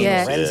 like, palpable King in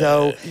this.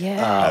 Lorenzo.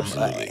 Yeah.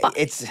 Absolutely.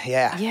 It's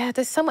Yeah,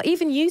 there's so much.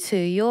 Even you two,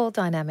 your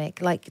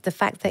dynamic, like the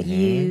fact that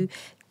you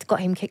got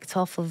him kicked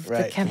off of the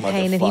Right.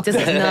 campaign and he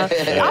doesn't know.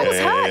 I was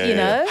hurt, you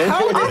know.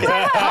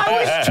 How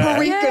is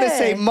Tariq gonna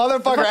say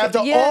motherfucker after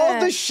all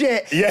the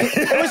shit? Yeah.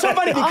 It was so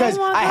funny because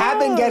Oh my I have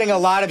been gosh. getting a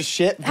lot of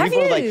shit. Have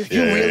People are you? like,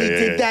 you Yeah, really yeah,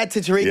 did yeah. that to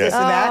Tariq, Yeah. this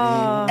and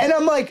that. And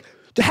I'm like,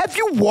 have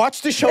you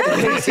watched the show?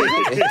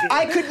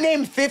 I could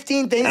name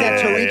 15 things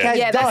that Tariq has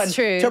Yeah, done that's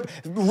true. to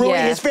ruin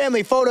Yeah. his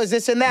family photos,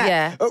 this and that.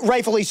 Yeah.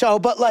 Rightfully so,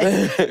 but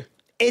like.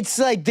 It's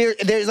like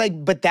there's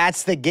like, but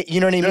that's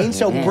you know what I mean?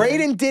 So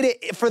Braden did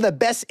it for the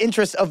best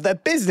interest of the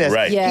business.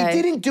 Right. Yeah.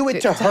 He didn't do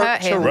it to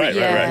hurt him. Tariq.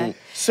 Right.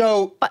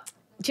 So But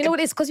do you know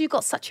what it is? Because you've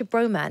got such a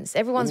bromance.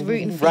 Everyone's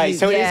rooting for you. right,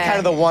 so it is kind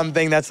of the one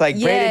thing that's like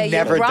Braden you're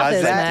never brothers,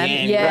 does that.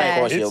 man. Of Yeah.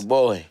 course, your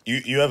boy.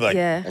 You have like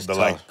Yeah. the That's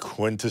like tough.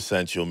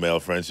 quintessential male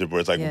friendship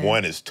where it's like Yeah.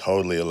 one is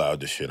totally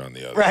allowed to shit on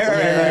the other. Right.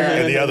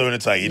 And the other one,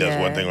 it's like he does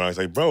Yeah. one thing wrong. It's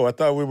like, bro, I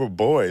thought we were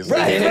boys.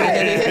 Right.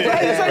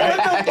 It's like,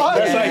 what the fuck?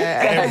 That's like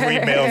every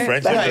male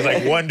friendship. There's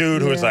like one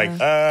dude who's like,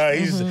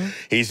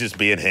 he's just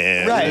being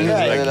him. Right, And it's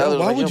right. like, And another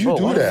why like, would yo, you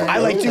bro, do that? I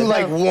like do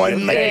like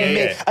one, like,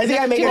 Yeah. I think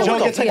I make a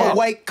joke, it's like a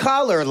white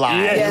collar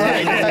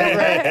lie.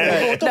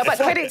 Right. No, but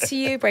credit to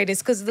you, Braden,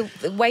 because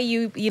the way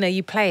you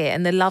play it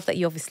and the love that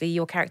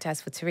your character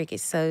has for Tariq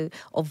is so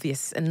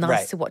obvious and nice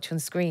Right. to watch on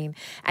screen.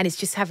 And it's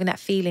just having that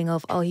feeling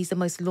of, oh, he's the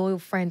most loyal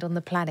friend on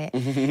the planet.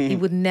 He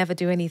would never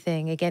do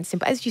anything against him.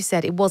 But as you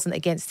said, it wasn't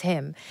against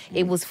him.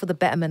 It was for the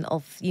betterment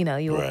of,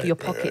 your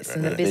pockets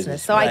and the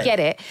business. So I get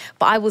it.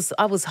 But I was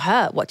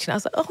hurt watching it. I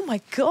was like, oh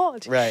my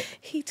God. Right.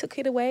 He took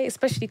it away,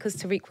 especially because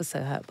Tariq was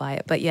so hurt by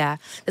it. But yeah,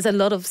 there's a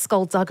lot of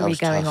skullduggery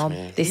going tough, on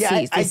man. this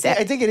Yeah, season.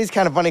 I think it is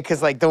kind of funny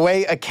because like the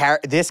way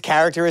this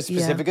character is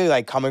specifically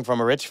like coming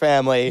from a rich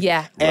family,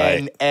 Yeah.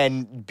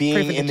 and being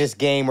in Privilege. this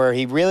game where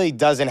he really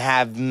doesn't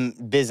have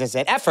business.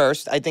 And at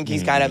first, I think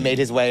he's kind of made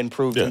his way and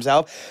proved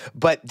himself.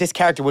 But this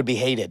character would be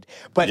hated.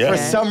 But for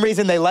some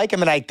reason, they like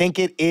him, and I think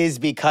it is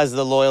because of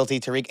the loyalty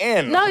to Rick.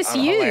 And No, it's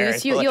you.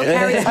 It's you. You're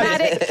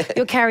charismatic.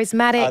 You're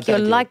charismatic. thank You're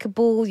you.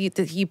 likable.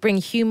 You bring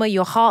humor.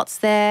 Your heart's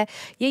there.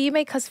 Yeah, you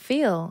make us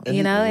feel.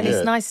 And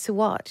it's nice to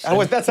watch.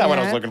 That's not what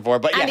I was Yeah. looking for.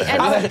 But yeah,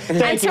 And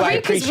thank you. I Tariq is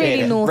appreciate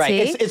really it. naughty.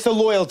 Right, it's the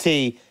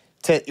loyalty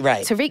to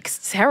right.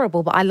 Tariq's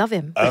terrible, but I love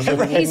him.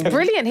 He's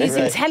brilliant. He's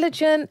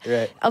intelligent.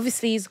 Right.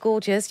 Obviously, he's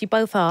gorgeous. You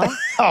both are.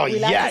 Oh, we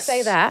like yes. to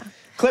say that.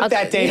 Clip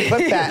that, Dave.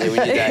 Clip that. Yeah, we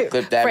need that.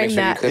 Clip that. Frame Make sure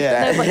you that. clip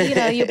Yeah. that.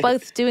 No, but you're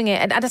both doing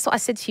it, and that's what I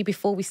said to you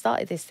before we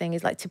started this thing.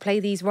 Is like to play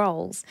these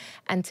roles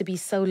and to be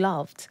so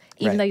loved,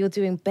 even Right. though you're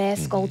doing bare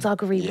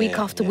skullduggery week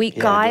Yeah, after yeah, week,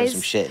 yeah, guys. doing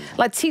some shit.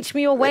 Like teach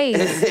me your ways.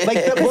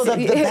 Like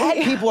the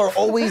bad people are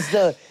always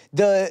the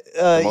most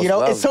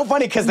it's so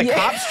funny because the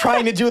cops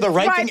trying to do the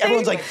right thing. Right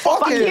Everyone's thing. like,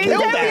 fuck you, you, kill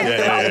damn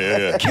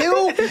them. it.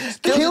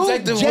 Kill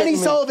Detective Jenny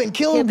Whitman. Sullivan,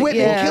 kill Whitman,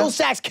 Yeah. kill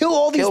Sachs, kill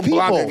all these Kill people.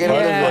 Blanca, get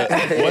her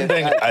out of One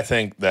thing I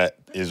think that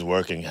is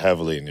working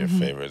heavily in your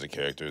favor as a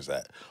character is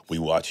that we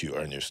watch you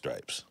earn your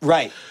stripes.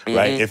 Right.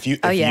 Right? If you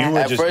yeah. you were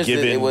At just first,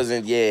 given it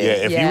wasn't,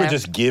 if you Yeah. were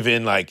just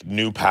given like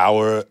new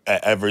power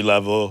at every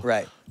level,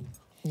 Right.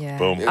 Yeah.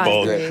 boom, It I was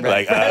boom. good.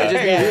 Like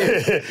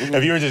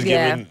if you were just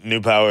Yeah. given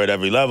new power at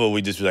every level,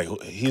 we'd just be like,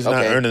 he's not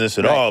Okay. earning this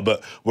at all.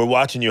 But we're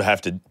watching you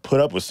have to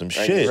put up with some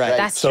shit. Right.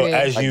 That's So true.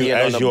 as Like you being on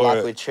as the block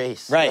your with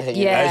Trace. Right.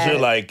 Yeah. as your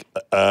like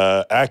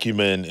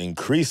acumen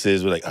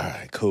increases, we're like, all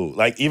right, cool.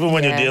 Like even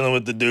when you're Yeah. dealing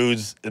with the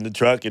dudes in the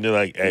truck, and you're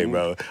like, hey,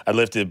 bro, I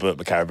lifted, but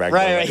my chiropractor.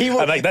 Right. He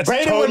would, I'm like, that's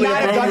Braden totally would not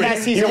have done appropriate.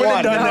 that season He wouldn't one.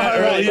 have done that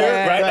No, earlier, right,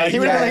 right? right. Like, He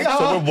would have been like,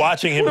 so oh. we're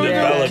watching him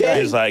develop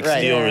okay. his like Right.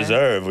 steel Yeah.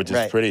 reserve, which is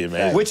Right. pretty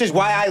amazing. Which is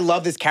why I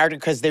love this character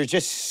because they're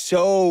just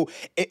so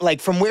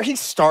like from where he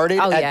started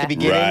Oh, at yeah. the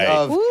beginning Right.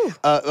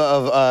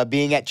 of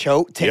being at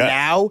Choate to Yeah.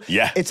 now.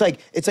 Yeah. It's like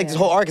this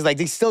whole arc is like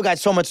they still got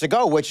so much to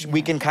go, which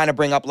we can kind of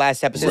bring up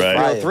last episode Right.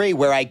 303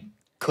 where I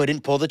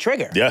couldn't pull the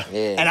trigger. Yeah.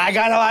 Yeah. And I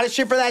got a lot of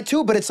shit for that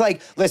too, but it's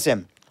like,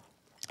 listen,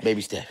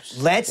 Baby steps.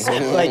 let's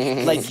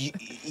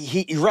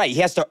you're right. He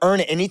has to earn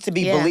it. It needs to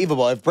be Yeah.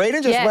 believable. If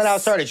Braden just Yes. went out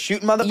and started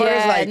shooting motherfuckers,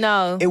 Yeah, like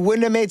no. it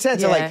wouldn't have made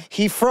sense. So, Yeah. like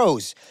he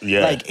froze.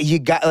 Yeah. Like you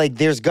got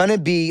there's gonna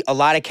be a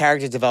lot of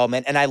character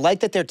development, and I like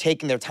that they're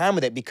taking their time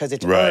with it because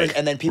it's Right. earned,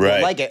 and then people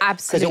Right. like it because it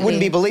Absolutely.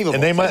 wouldn't be believable.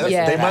 And they might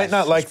Yeah. they might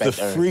not like the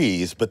Respect earned.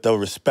 freeze, but they'll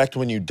respect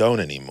when you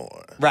don't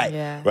anymore. right.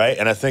 Yeah. Right?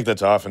 And I think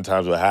that's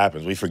oftentimes what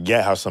happens. We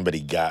forget how somebody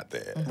got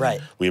there.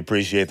 Right. We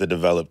appreciate the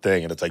developed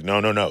thing, and it's like,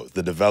 no.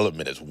 The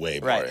development is way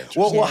more Right.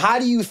 interesting. Well, how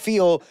do you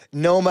feel,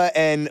 Noma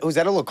and was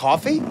that a little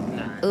coffee?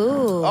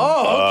 Ooh.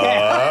 Oh, okay.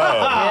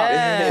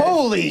 Yeah.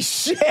 Holy Holy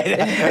shit!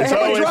 It's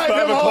always 5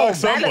 o'clock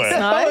somewhere.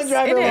 That looks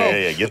nice,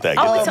 innit? Yeah, get that.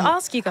 I Get wanted that. to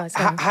ask you guys.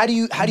 How do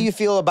you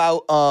feel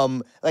about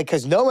like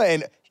because Noah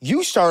and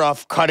you start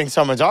off cutting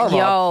someone's arm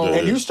off, Yo.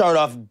 and you start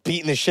off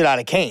beating the shit out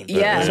of Kane.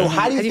 Yeah. So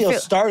how do you How feel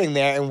starting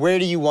there, and where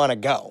do you want to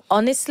go?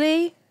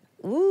 Honestly,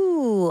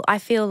 I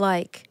feel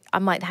like I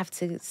might have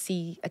to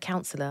see a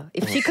counselor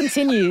if she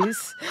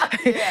continues.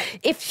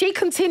 If she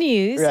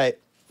continues, Right.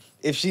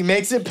 If she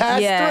makes it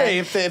past Yeah. 3,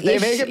 if they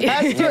make it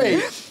past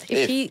 3.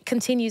 if she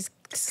continues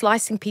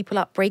slicing people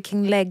up,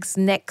 breaking legs,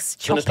 necks,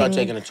 It's gonna chopping. start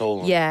taking a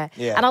toll on Yeah.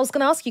 Yeah. And I was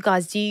going to ask you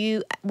guys,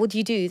 what do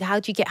you do? How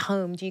do you get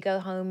home? Do you go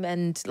home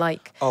and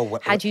like,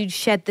 how do you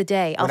shed the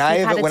day? When after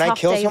you've had a I tough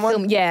kill day of someone,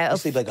 film? Yeah. I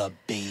sleep like a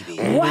baby.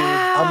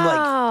 Wow. I'm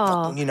like,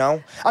 fucking, you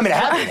know? I mean, I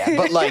have that,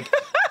 but like,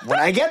 when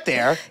I get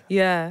there,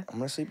 Yeah. I'm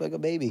gonna sleep like a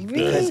baby.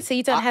 Really? So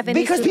you don't have any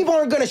Because sort of- people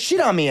aren't gonna shit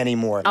on me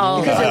anymore.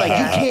 Oh, Because they're like,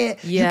 okay.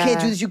 you can't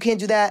do this, you can't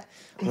do that.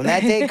 When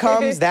that day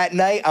comes, that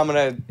night, I'm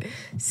gonna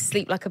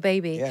Sleep like a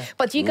baby. Yeah.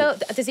 But do you go,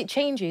 does it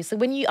change you? So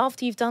when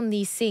after you've done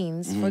these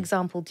scenes, for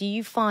example, do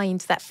you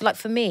find that, like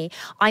for me,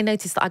 I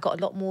noticed that I got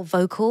a lot more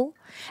vocal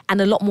and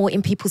a lot more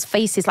in people's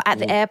faces, like at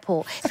the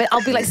airport. But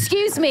I'll be like,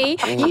 excuse me,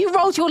 you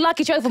rolled your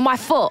luggage over my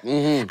foot.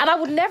 And I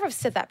would never have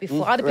said that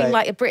before. I'd have been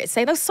Right. like a Brit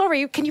saying, oh,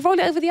 sorry, can you roll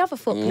it over the other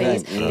foot,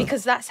 please?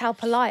 Because that's how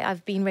polite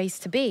I've been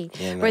raised to be.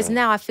 Whereas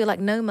now I feel like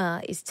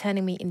Noma is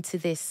turning me into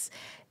this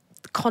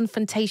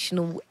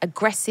confrontational,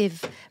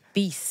 aggressive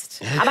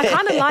beast. And I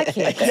kind of like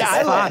it. Yeah,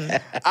 It's fun.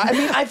 I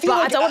mean, I feel But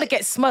like I don't want to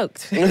get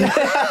smoked.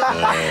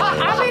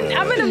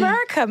 I'm in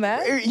America,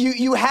 man.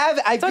 you have.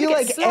 I Don't feel get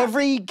like slapped.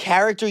 every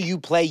character you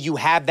play, you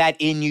have that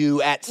in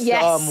you at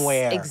Yes,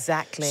 somewhere.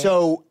 exactly.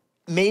 So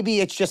maybe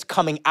it's just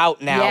coming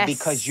out now Yes.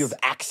 because you've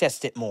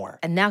accessed it more.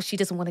 And now she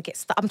doesn't want to get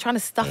stuck. I'm trying to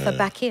stuff her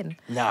back in.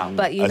 No.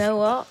 But you know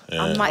what?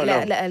 I might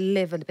let her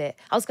live a bit.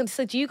 I was going to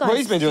say, do you guys... Well,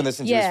 he's been doing this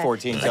since he was Yeah.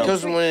 14. I So. kill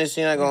someone in the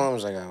scene, I go home, I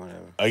was like, whatever.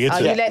 I get Oh,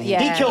 to you let,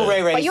 yeah. He killed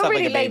Ray Ray. But you're stuff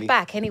really like a laid baby.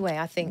 back anyway,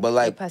 I think. But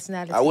like, your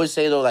personality. I would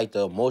say though, like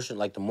the emotion,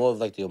 like the more of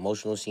like the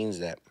emotional scenes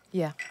that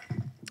Yeah.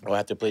 I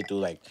have to play through,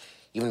 like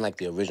even like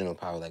the original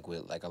Power, like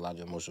with like a lot of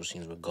the emotional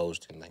scenes with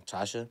Ghost and like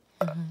Tasha.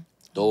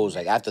 Those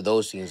like after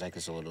those scenes, like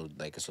it's a little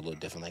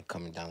different, like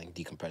coming down, like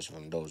decompression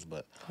from those.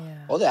 But Yeah.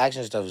 all the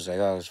action stuff is like,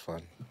 oh, it's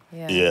fun.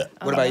 Yeah.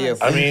 What about you?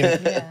 nice. I mean,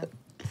 Yeah.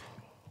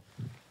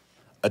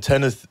 I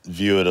tend to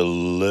view it a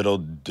little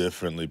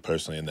differently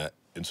personally in that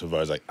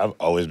insofar as like I've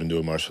always been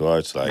doing martial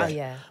arts. Like Oh,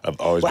 yeah. I've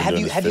always Well, been have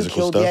doing you this have you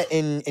physical killed stuff.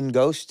 yet in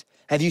Ghost?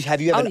 Have you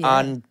Oh, an yeah.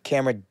 on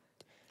camera?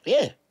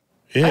 Yeah.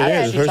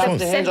 Yeah, it's the first chopped one.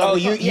 the hands Oh, off.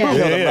 you Yeah. killed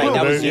him, Yeah, right? yeah,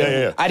 That was yeah, you.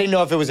 yeah. I didn't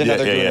know if it was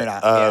another dude or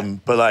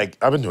not. But like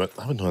I've been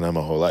doing that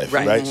my whole life,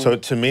 Right. right? So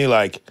to me,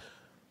 like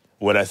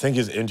what I think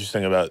is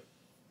interesting about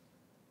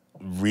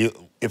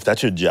if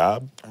that's your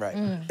job, Right.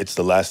 it's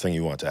the last thing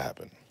you want to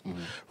happen,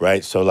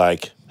 right? So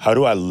like, how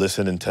do I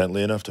listen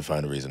intently enough to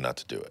find a reason not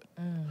to do it?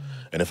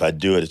 And if I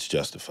do it, it's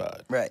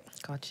justified. Right.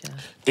 Gotcha.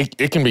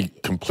 It can be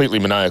completely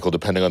maniacal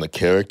depending on the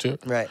character,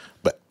 Right.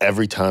 but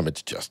every time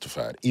it's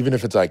justified. Even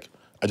if it's like,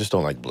 I just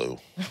don't like blue.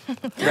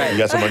 Right. You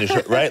got some on your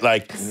shirt, right?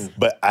 Like,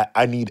 but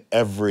I need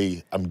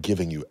I'm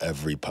giving you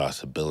every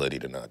possibility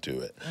to not do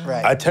it.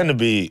 Right. I tend to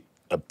be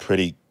a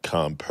pretty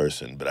calm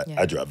person, but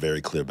Yeah. I draw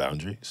very clear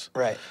boundaries.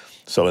 Right.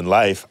 So in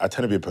life, I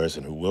tend to be a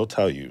person who will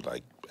tell you,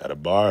 like, at a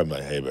bar, I'm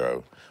like, hey,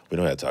 bro, we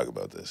don't have to talk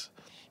about this.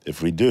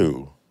 If we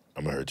do,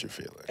 I'm gonna hurt your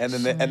feelings. And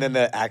then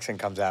the accent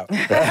comes out.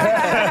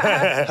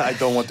 I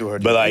don't want to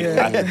hurt you. But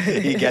like,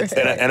 he gets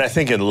it. and I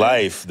think in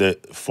life,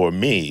 that for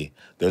me,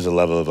 there's a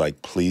level of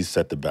like, please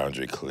set the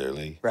boundary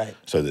clearly, Right.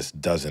 So this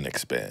doesn't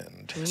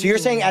expand. So you're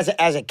saying as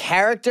a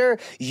character,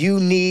 you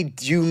need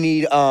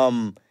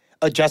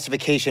a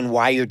justification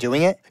why you're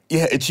doing it?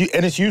 Yeah,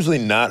 it's usually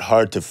not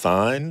hard to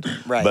find,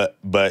 Right.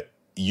 But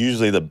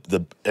usually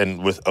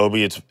and with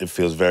Obi, it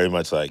feels very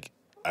much like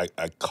I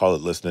call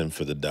it listening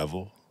for the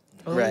devil.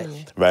 Right.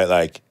 Right,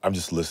 like I'm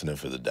just listening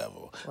for the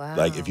devil. Wow.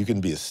 Like if you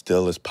can be as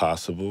still as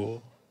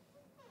possible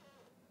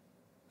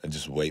and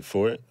just wait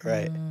for it.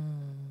 Right.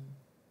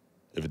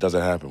 If it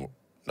doesn't happen,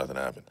 nothing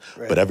happened.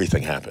 Right. But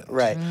everything happened.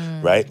 Right.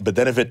 Right. But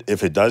then if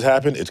it does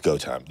happen, it's go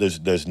time.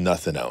 There's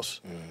nothing else.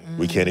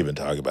 We can't even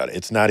talk about it.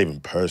 It's not even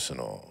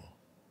personal.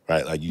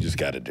 Right. Like you just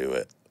got to do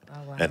it. Oh,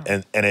 wow.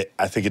 And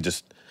I think it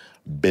just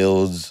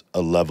builds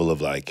a level of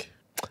like,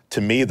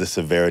 to me, the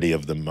severity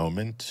of the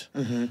moment.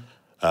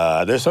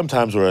 There's some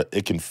times where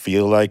it can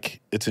feel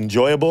like it's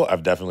enjoyable.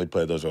 I've definitely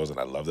played those roles, and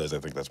I love those. I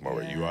think that's more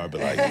where you are.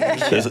 But like,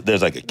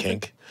 there's like a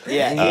kink.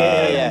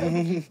 Yeah.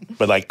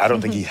 But like, I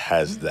don't think he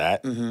has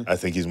that. I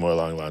think he's more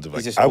along the lines of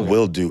like, just I older.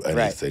 will do Right.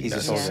 anything He's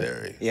just older.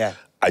 necessary. Yeah.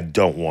 I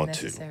don't want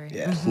Necessary. to.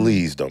 Yeah.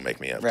 Please don't make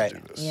me have Right. to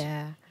do this.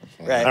 Yeah.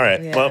 Right. All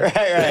right. Yeah. Well,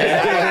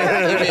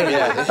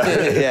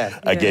 Yeah.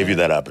 I gave you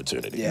that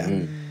opportunity. Yeah.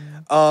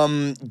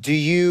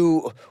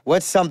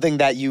 What's something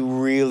that you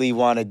really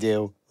want to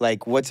do?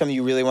 Like, what's something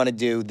you really want to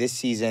do this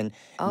season,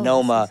 Oh,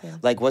 Noma? this season.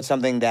 Like, what's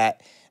something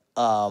that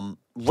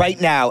right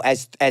now,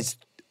 as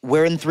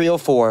we're in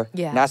 304,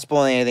 Yeah. not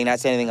spoiling anything, not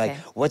saying anything, Okay.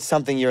 like, what's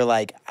something you're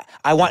like,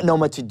 I want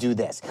Noma to do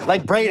this.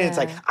 Like Brayden, it's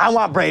like, I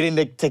want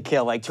Brayden to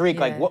kill. Like Tariq,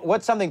 like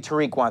what's something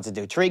Tariq wants to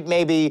do? Tariq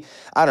maybe,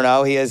 I don't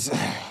know, he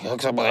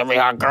hooks up with every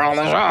hot girl in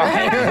the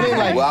show.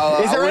 Like,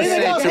 well, is there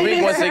anything else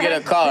Tariq wants to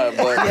get a car,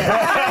 but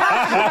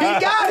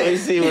he got it. We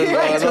see what's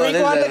going on Tariq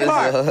this wants the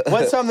car. episode.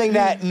 What's something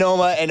that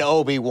Noma and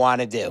Obi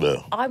want to do? Yeah.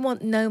 I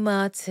want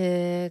Noma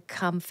to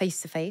come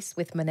face to face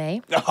with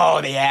Monet.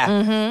 Oh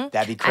yeah,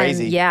 that'd be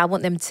crazy. And I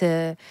want them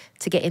to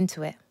get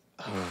into it.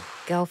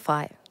 Girl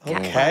fight.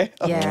 Cat Okay. fight.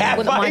 Yeah, Cat I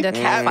wouldn't mind a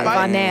fight? cat fight with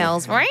our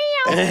nails.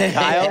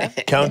 Kyle,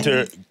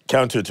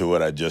 Counter to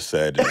what I just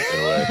said in a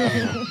way.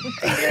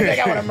 I think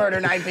I want to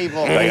murder 9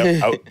 people.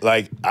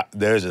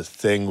 There's a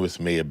thing with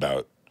me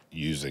about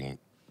using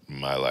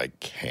my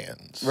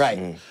hands.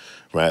 Right.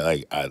 Right.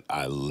 Like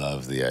I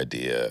love the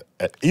idea.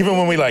 Even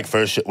when we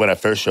when I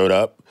first showed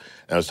up,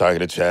 and I was talking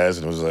to Chaz,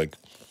 and it was like,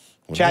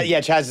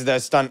 Chaz is the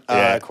stunt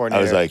coordinator.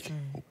 I was like,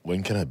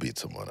 when can I beat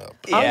someone up?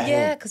 Oh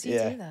yeah, because you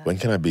do that. When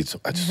can I beat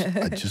some? I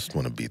just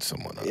want to beat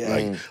someone up.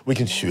 Like we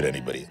can shoot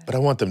anybody, but I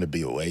want them to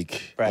be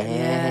awake. Right.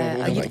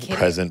 Yeah. And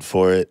present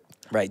for it.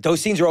 Right.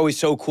 Those scenes are always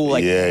so cool.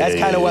 Like that's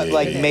kind of what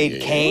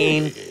made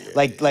Kane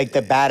like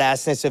the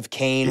badassness of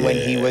Kane when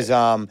he was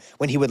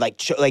when he would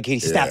he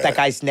snapped that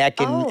guy's neck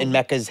in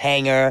Mecca's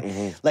hangar.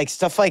 Like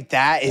stuff like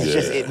that is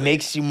just it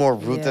makes you more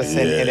ruthless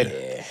and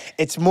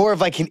it's more of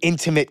like an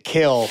intimate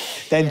kill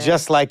than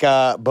just like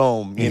a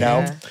boom, you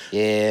know?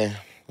 Yeah.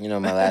 You know,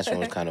 my last one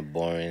was kind of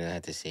boring. I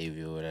had to save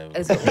you or whatever.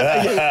 The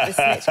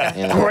snitch guy.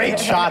 You know? Great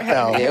shot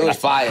though. Yeah, it was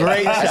fire.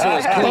 Great That shit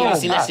was clean. You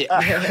see that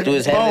shit through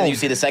his head, and you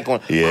see the second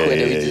one. Yeah, and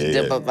then we just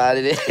dip up out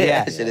of there.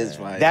 Yeah. That shit is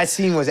fire. That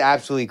scene was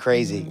absolutely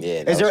crazy.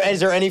 Yeah, Is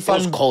there any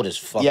fun? It was cold as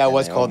fuck. Yeah, it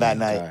was man. cold Oh that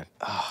my night. God.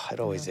 Oh, it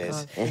always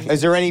is.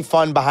 Is there any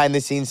fun behind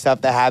the scenes stuff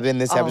that happened in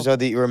this episode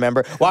that you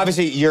remember? Well,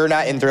 obviously you're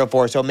not in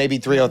 304, so maybe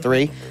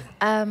 303.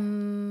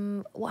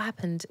 What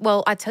happened?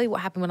 Well, I tell you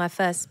what happened when I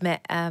first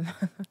met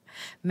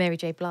Mary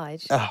J.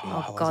 Blige.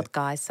 Oh God,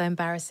 guys, so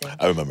embarrassing.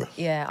 I remember.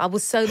 Yeah, I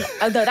was so.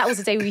 Oh no, that was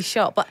the day we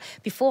shot. But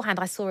beforehand,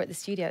 I saw her at the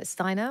studio at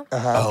Steiner.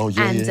 Oh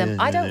yeah.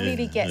 And I don't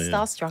really get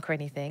starstruck or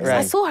anything. So I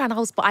Right. saw her and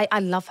I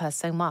love her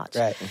so much.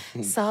 Right.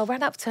 So I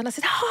ran up to her and I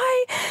said,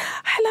 "Hi,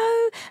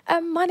 hello.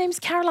 My name's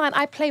Caroline.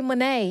 I play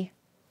Monet."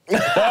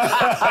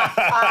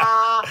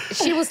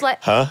 She was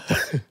like, Huh?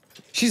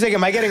 She's like,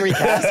 am I getting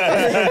recast?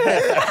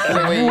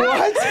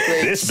 What?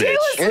 This She bitch.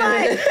 was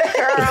like,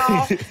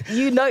 girl,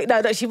 you know,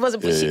 no, she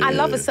wasn't. But I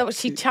love her so much.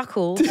 She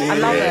chuckled. I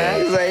love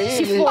her.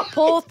 She thought,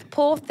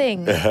 poor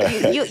thing.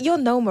 You're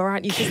Noma,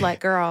 aren't you? She's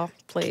like, girl,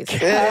 please.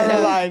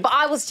 Caroline. But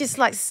I was just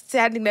like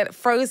standing there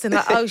frozen,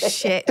 like, oh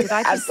shit, did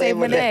I just say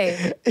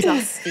Monet?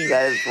 Dusty.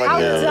 That is funny. How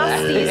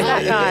dusty is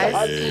that, guys?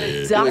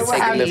 taking Dusty.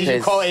 the Did you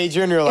piss. call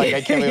Adrian? You're like, I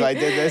can't believe I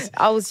did this.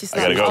 I was just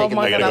gotta like, go. oh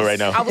my I gotta God. go right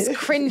now. I was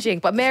cringing,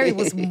 but Mary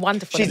was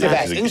wonderful. She's in the that.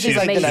 best. She's She's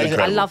like the Amazing. nicest.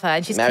 I love her,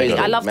 and she's Mary's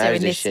crazy. I the- loved her Mary's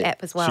in the this shit.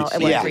 ep as well. She-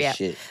 It wasn't yeah. every ep,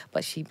 Shit.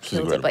 but she killed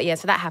incredible. it. But yeah,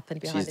 so that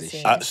happened behind the She's the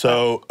scenes. shit.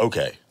 So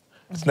okay,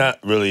 it's not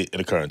really an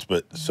occurrence,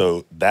 but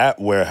so that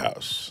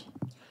warehouse,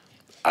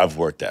 I've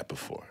worked at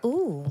before.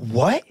 Ooh.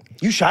 What?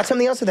 You shot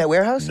something else at that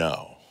warehouse?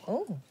 No.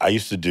 Oh. I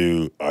used to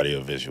do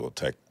audiovisual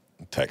tech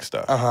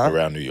stuff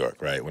around New York,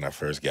 right? When I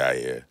first got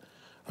here,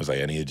 I was like,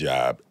 I need a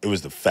job. It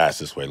was the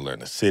fastest way to learn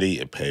the city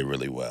and pay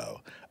really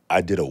well. I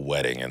did a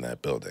wedding in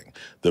that building.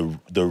 The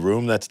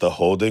room that's the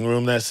holding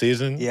room that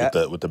season,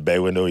 with the bay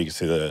window, you can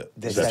see the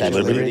Statue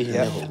of Liberty.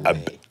 Yeah.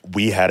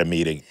 We had a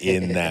meeting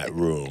in that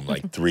room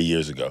like 3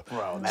 years ago.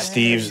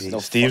 Steve's No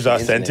Steve's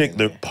fucking authentic.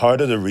 internet in The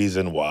part of the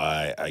reason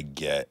why I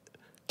get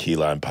key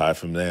lime pie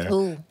from there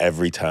Ooh.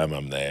 every time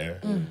I'm there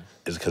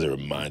is because it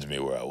reminds me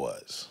where I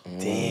was.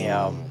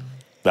 Damn.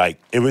 Like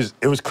it was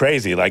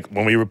crazy. Like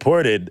when we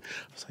reported,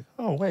 I was like,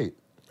 oh wait,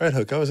 Red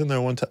Hook, I was in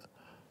there one time.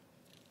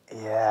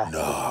 Yeah.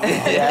 No.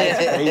 Yeah,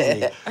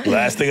 it's crazy.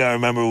 Last thing I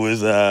remember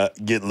was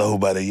Get Low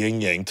by the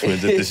Yin Yang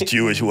Twins at this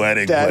Jewish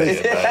wedding. That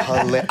is playing.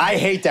 hilarious. I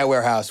hate that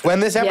warehouse.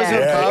 When this episode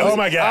Yeah. comes, Oh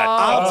my God.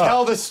 I'll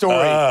tell the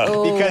story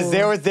because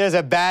there's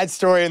a bad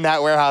story in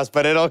that warehouse,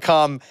 but it'll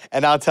come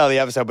and I'll tell the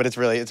episode. But it's a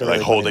really Like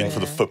funny holding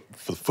thing. for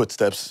the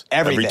footsteps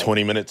Everything. every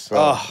 20 minutes.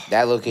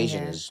 That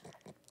location Yeah. is,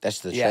 that's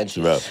the Yeah.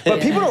 trenches. Rough.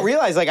 But people don't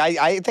realize, like,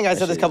 I think I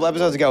said this a couple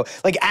episodes ago,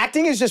 like,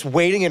 acting is just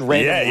waiting in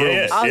random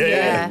rooms. Oh,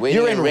 yeah.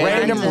 You're in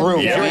random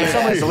rooms. Yeah. You're in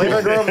someone's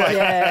living room, like,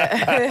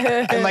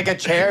 Yeah. in like a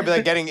chair, be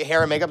like getting hair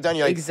and makeup done.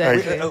 You're like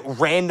Exactly.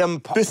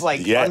 random,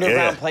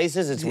 underground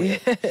places. It's weird.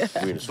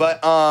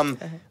 But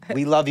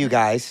we love you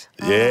guys.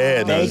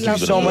 Yeah, no, Thank this you has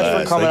been so a much for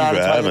blast. coming Thank on you and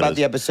for talking having about us.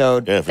 the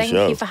episode. Yeah, for Thank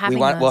sure. you for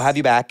having us. We'll have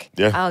you back.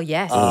 Yeah. Oh,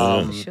 yes,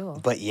 for sure.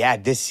 But yeah,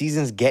 this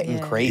season's getting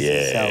Yeah. crazy.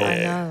 Yeah. So I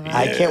know, right?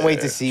 I can't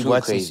wait to see Too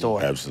what's in crazy.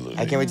 store. Absolutely.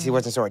 I can't wait to see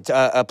what's in store.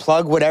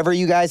 Plug whatever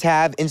you guys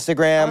have,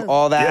 Instagram,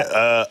 all that.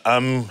 Yeah,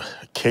 I'm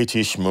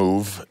KT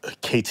Schmoove,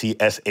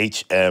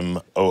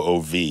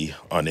 KTSHMOOV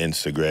on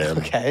Instagram.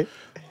 Okay.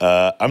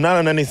 I'm not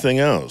on anything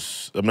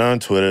else. I'm not on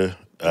Twitter.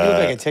 You look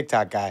like a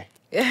TikTok guy.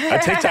 I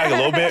TikTok a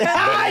little bit.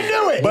 I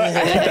knew it. But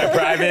I keep that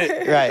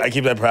private. Right. I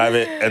keep that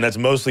private, and that's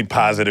mostly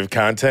positive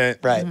content.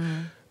 Right.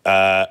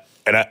 And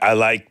I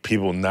like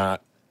people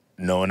not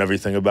knowing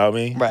everything about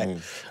me. Right.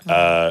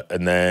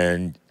 And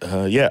then,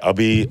 I'll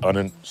be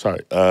on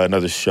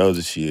another show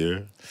this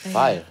year.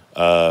 Fire.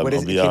 What is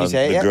I'll it? be Can you on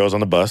say it The yet? Girls on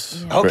the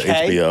Bus for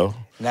Okay. HBO.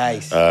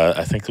 Nice.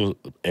 I think it will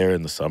air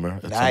in the summer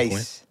at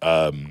Nice.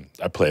 some point.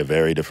 I play a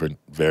very different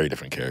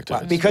character.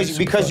 It's Because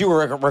super fun. you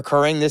were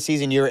recurring this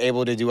season, you were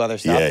able to do other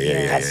stuff.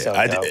 Yeah. That's so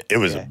dope. It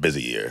was a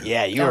busy year.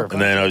 Yeah, you were. And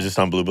then I was just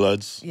on Blue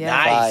Bloods,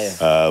 Nice.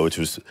 Fire. which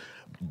was,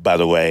 by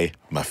the way,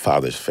 my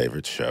father's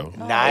favorite show.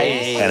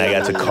 Nice. And I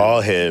got to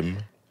call him,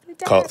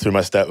 through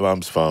my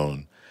stepmom's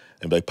phone,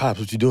 and be like, Pops,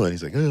 what you doing?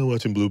 He's like, oh,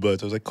 watching Blue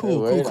Bloods. I was like,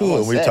 cool. word, And we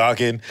were set.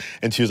 talking,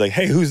 and she was like,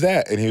 hey, who's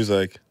that? And he was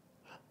like,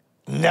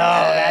 No,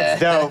 that's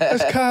dope.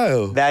 that's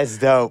Kyle. That's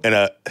dope.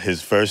 And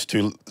his first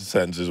 2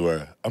 sentences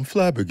were, I'm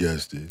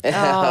flabbergasted.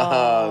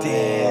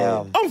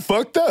 Damn. I'm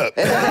fucked up.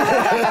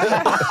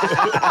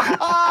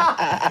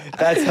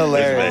 That's It's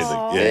hilarious.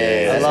 amazing.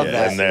 Yeah. I love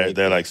that. And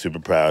they're like super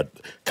proud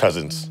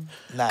cousins.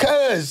 Nice.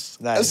 Cuz,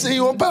 I Nice. see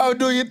you on Power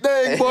doing your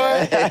thing,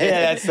 boy. Yeah,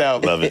 that's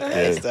dope. Love it.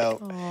 That's Yeah.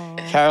 dope.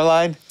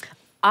 Caroline?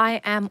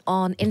 I am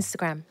on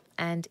Instagram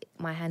and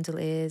my handle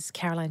is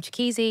Caroline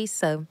Chikeze.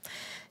 So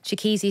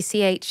Chikeze,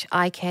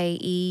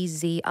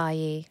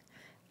 CHIKEZIE.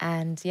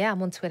 And yeah,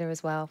 I'm on Twitter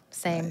as well.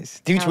 Same.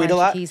 Nice. Do you tweet a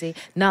lot? Chikeze.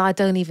 No, I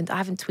don't even. I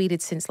haven't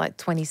tweeted since like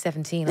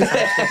 2017 or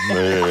something.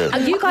 Yeah.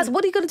 And you guys,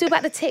 what are you going to do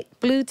about the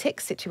blue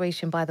tick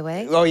situation, by the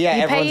way? Oh, yeah,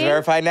 You everyone's paying?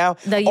 verified now.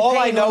 No, you all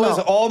I paying know or is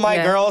not? all my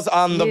Yeah. girls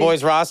on the You.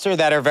 boys roster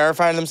that are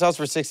verifying themselves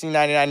for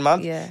 $16.99 a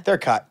month, Yeah. they're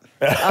cut.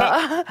 All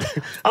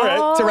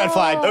right. It's a red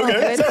flag. Oh, Okay.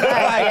 red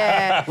flag,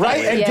 yeah.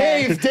 Right? And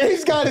Yeah.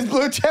 Dave's got his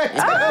blue check.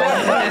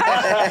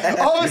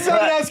 All of a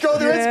sudden, I scroll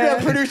through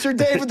Instagram, producer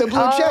Dave with the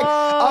blue check.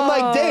 I'm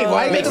like, Dave,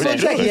 why you get the blue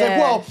check? He's like,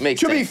 well,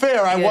 Makes to be sense.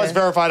 fair, I was Yeah.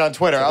 verified on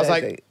Twitter. I was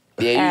like,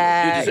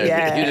 Yeah, you deserve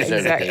it. You deserve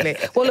exactly.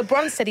 it. Well,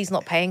 LeBron said he's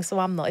not paying, so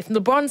I'm not. If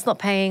LeBron's not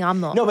paying, I'm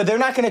not. no, but they're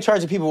not going to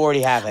charge the people who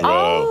already have it.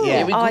 Oh,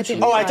 Yeah. we I Gucci.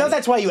 didn't Oh, I realize. thought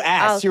that's why you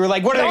asked. Oh. You were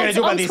like, what are they going to do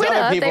about on these Twitter,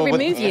 other people? they with-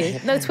 remove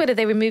you. No, Twitter,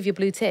 they remove your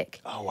blue tick.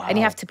 Oh, wow. And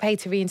you have to pay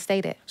to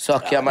reinstate it. So,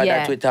 Kiamada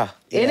Yeah. Twitter.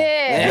 In it.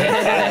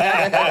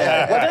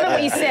 Well, I don't know what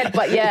he said,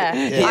 but yeah.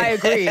 I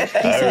agree. I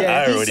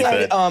heard He what he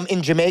said, said.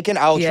 in Jamaican,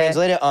 I'll Yeah.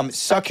 translate it,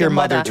 suck your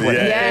mother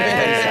Twitter.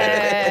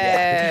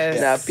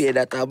 Yes. Now, pay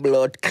that a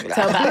blood clot.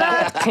 So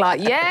blood clot,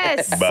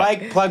 yes.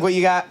 Mike, plug what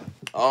you got.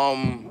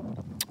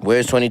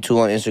 Where's 22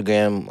 on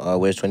Instagram?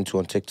 Where's 22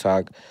 on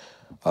TikTok?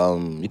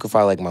 You can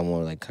find like my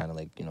more like kind of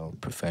like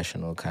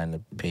professional kind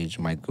of page,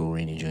 Michael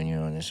Rainey Jr.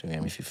 on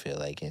Instagram if you feel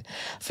like it.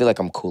 I feel like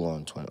I'm cool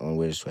on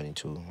Where's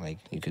 22. Like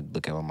you could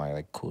look at my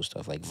like cool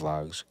stuff like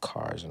vlogs,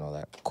 cars, and all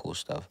that cool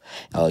stuff.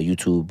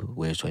 YouTube,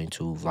 Where's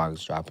 22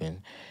 vlogs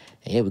dropping.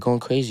 And yeah, we're going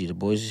crazy. The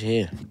boys is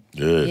here.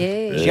 Good.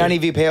 Yeah. Gianni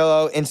V.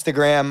 Paolo,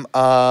 Instagram.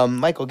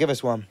 Michael, give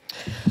us one.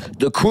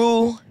 The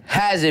crew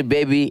has it,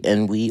 baby,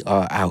 and we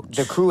are out.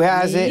 The crew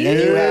has it, and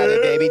you have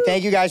it, baby.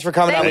 Thank you guys for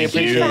coming out. We Thank you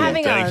appreciate for it.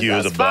 having us. Thank you. It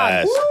was That a was fun.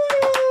 blast.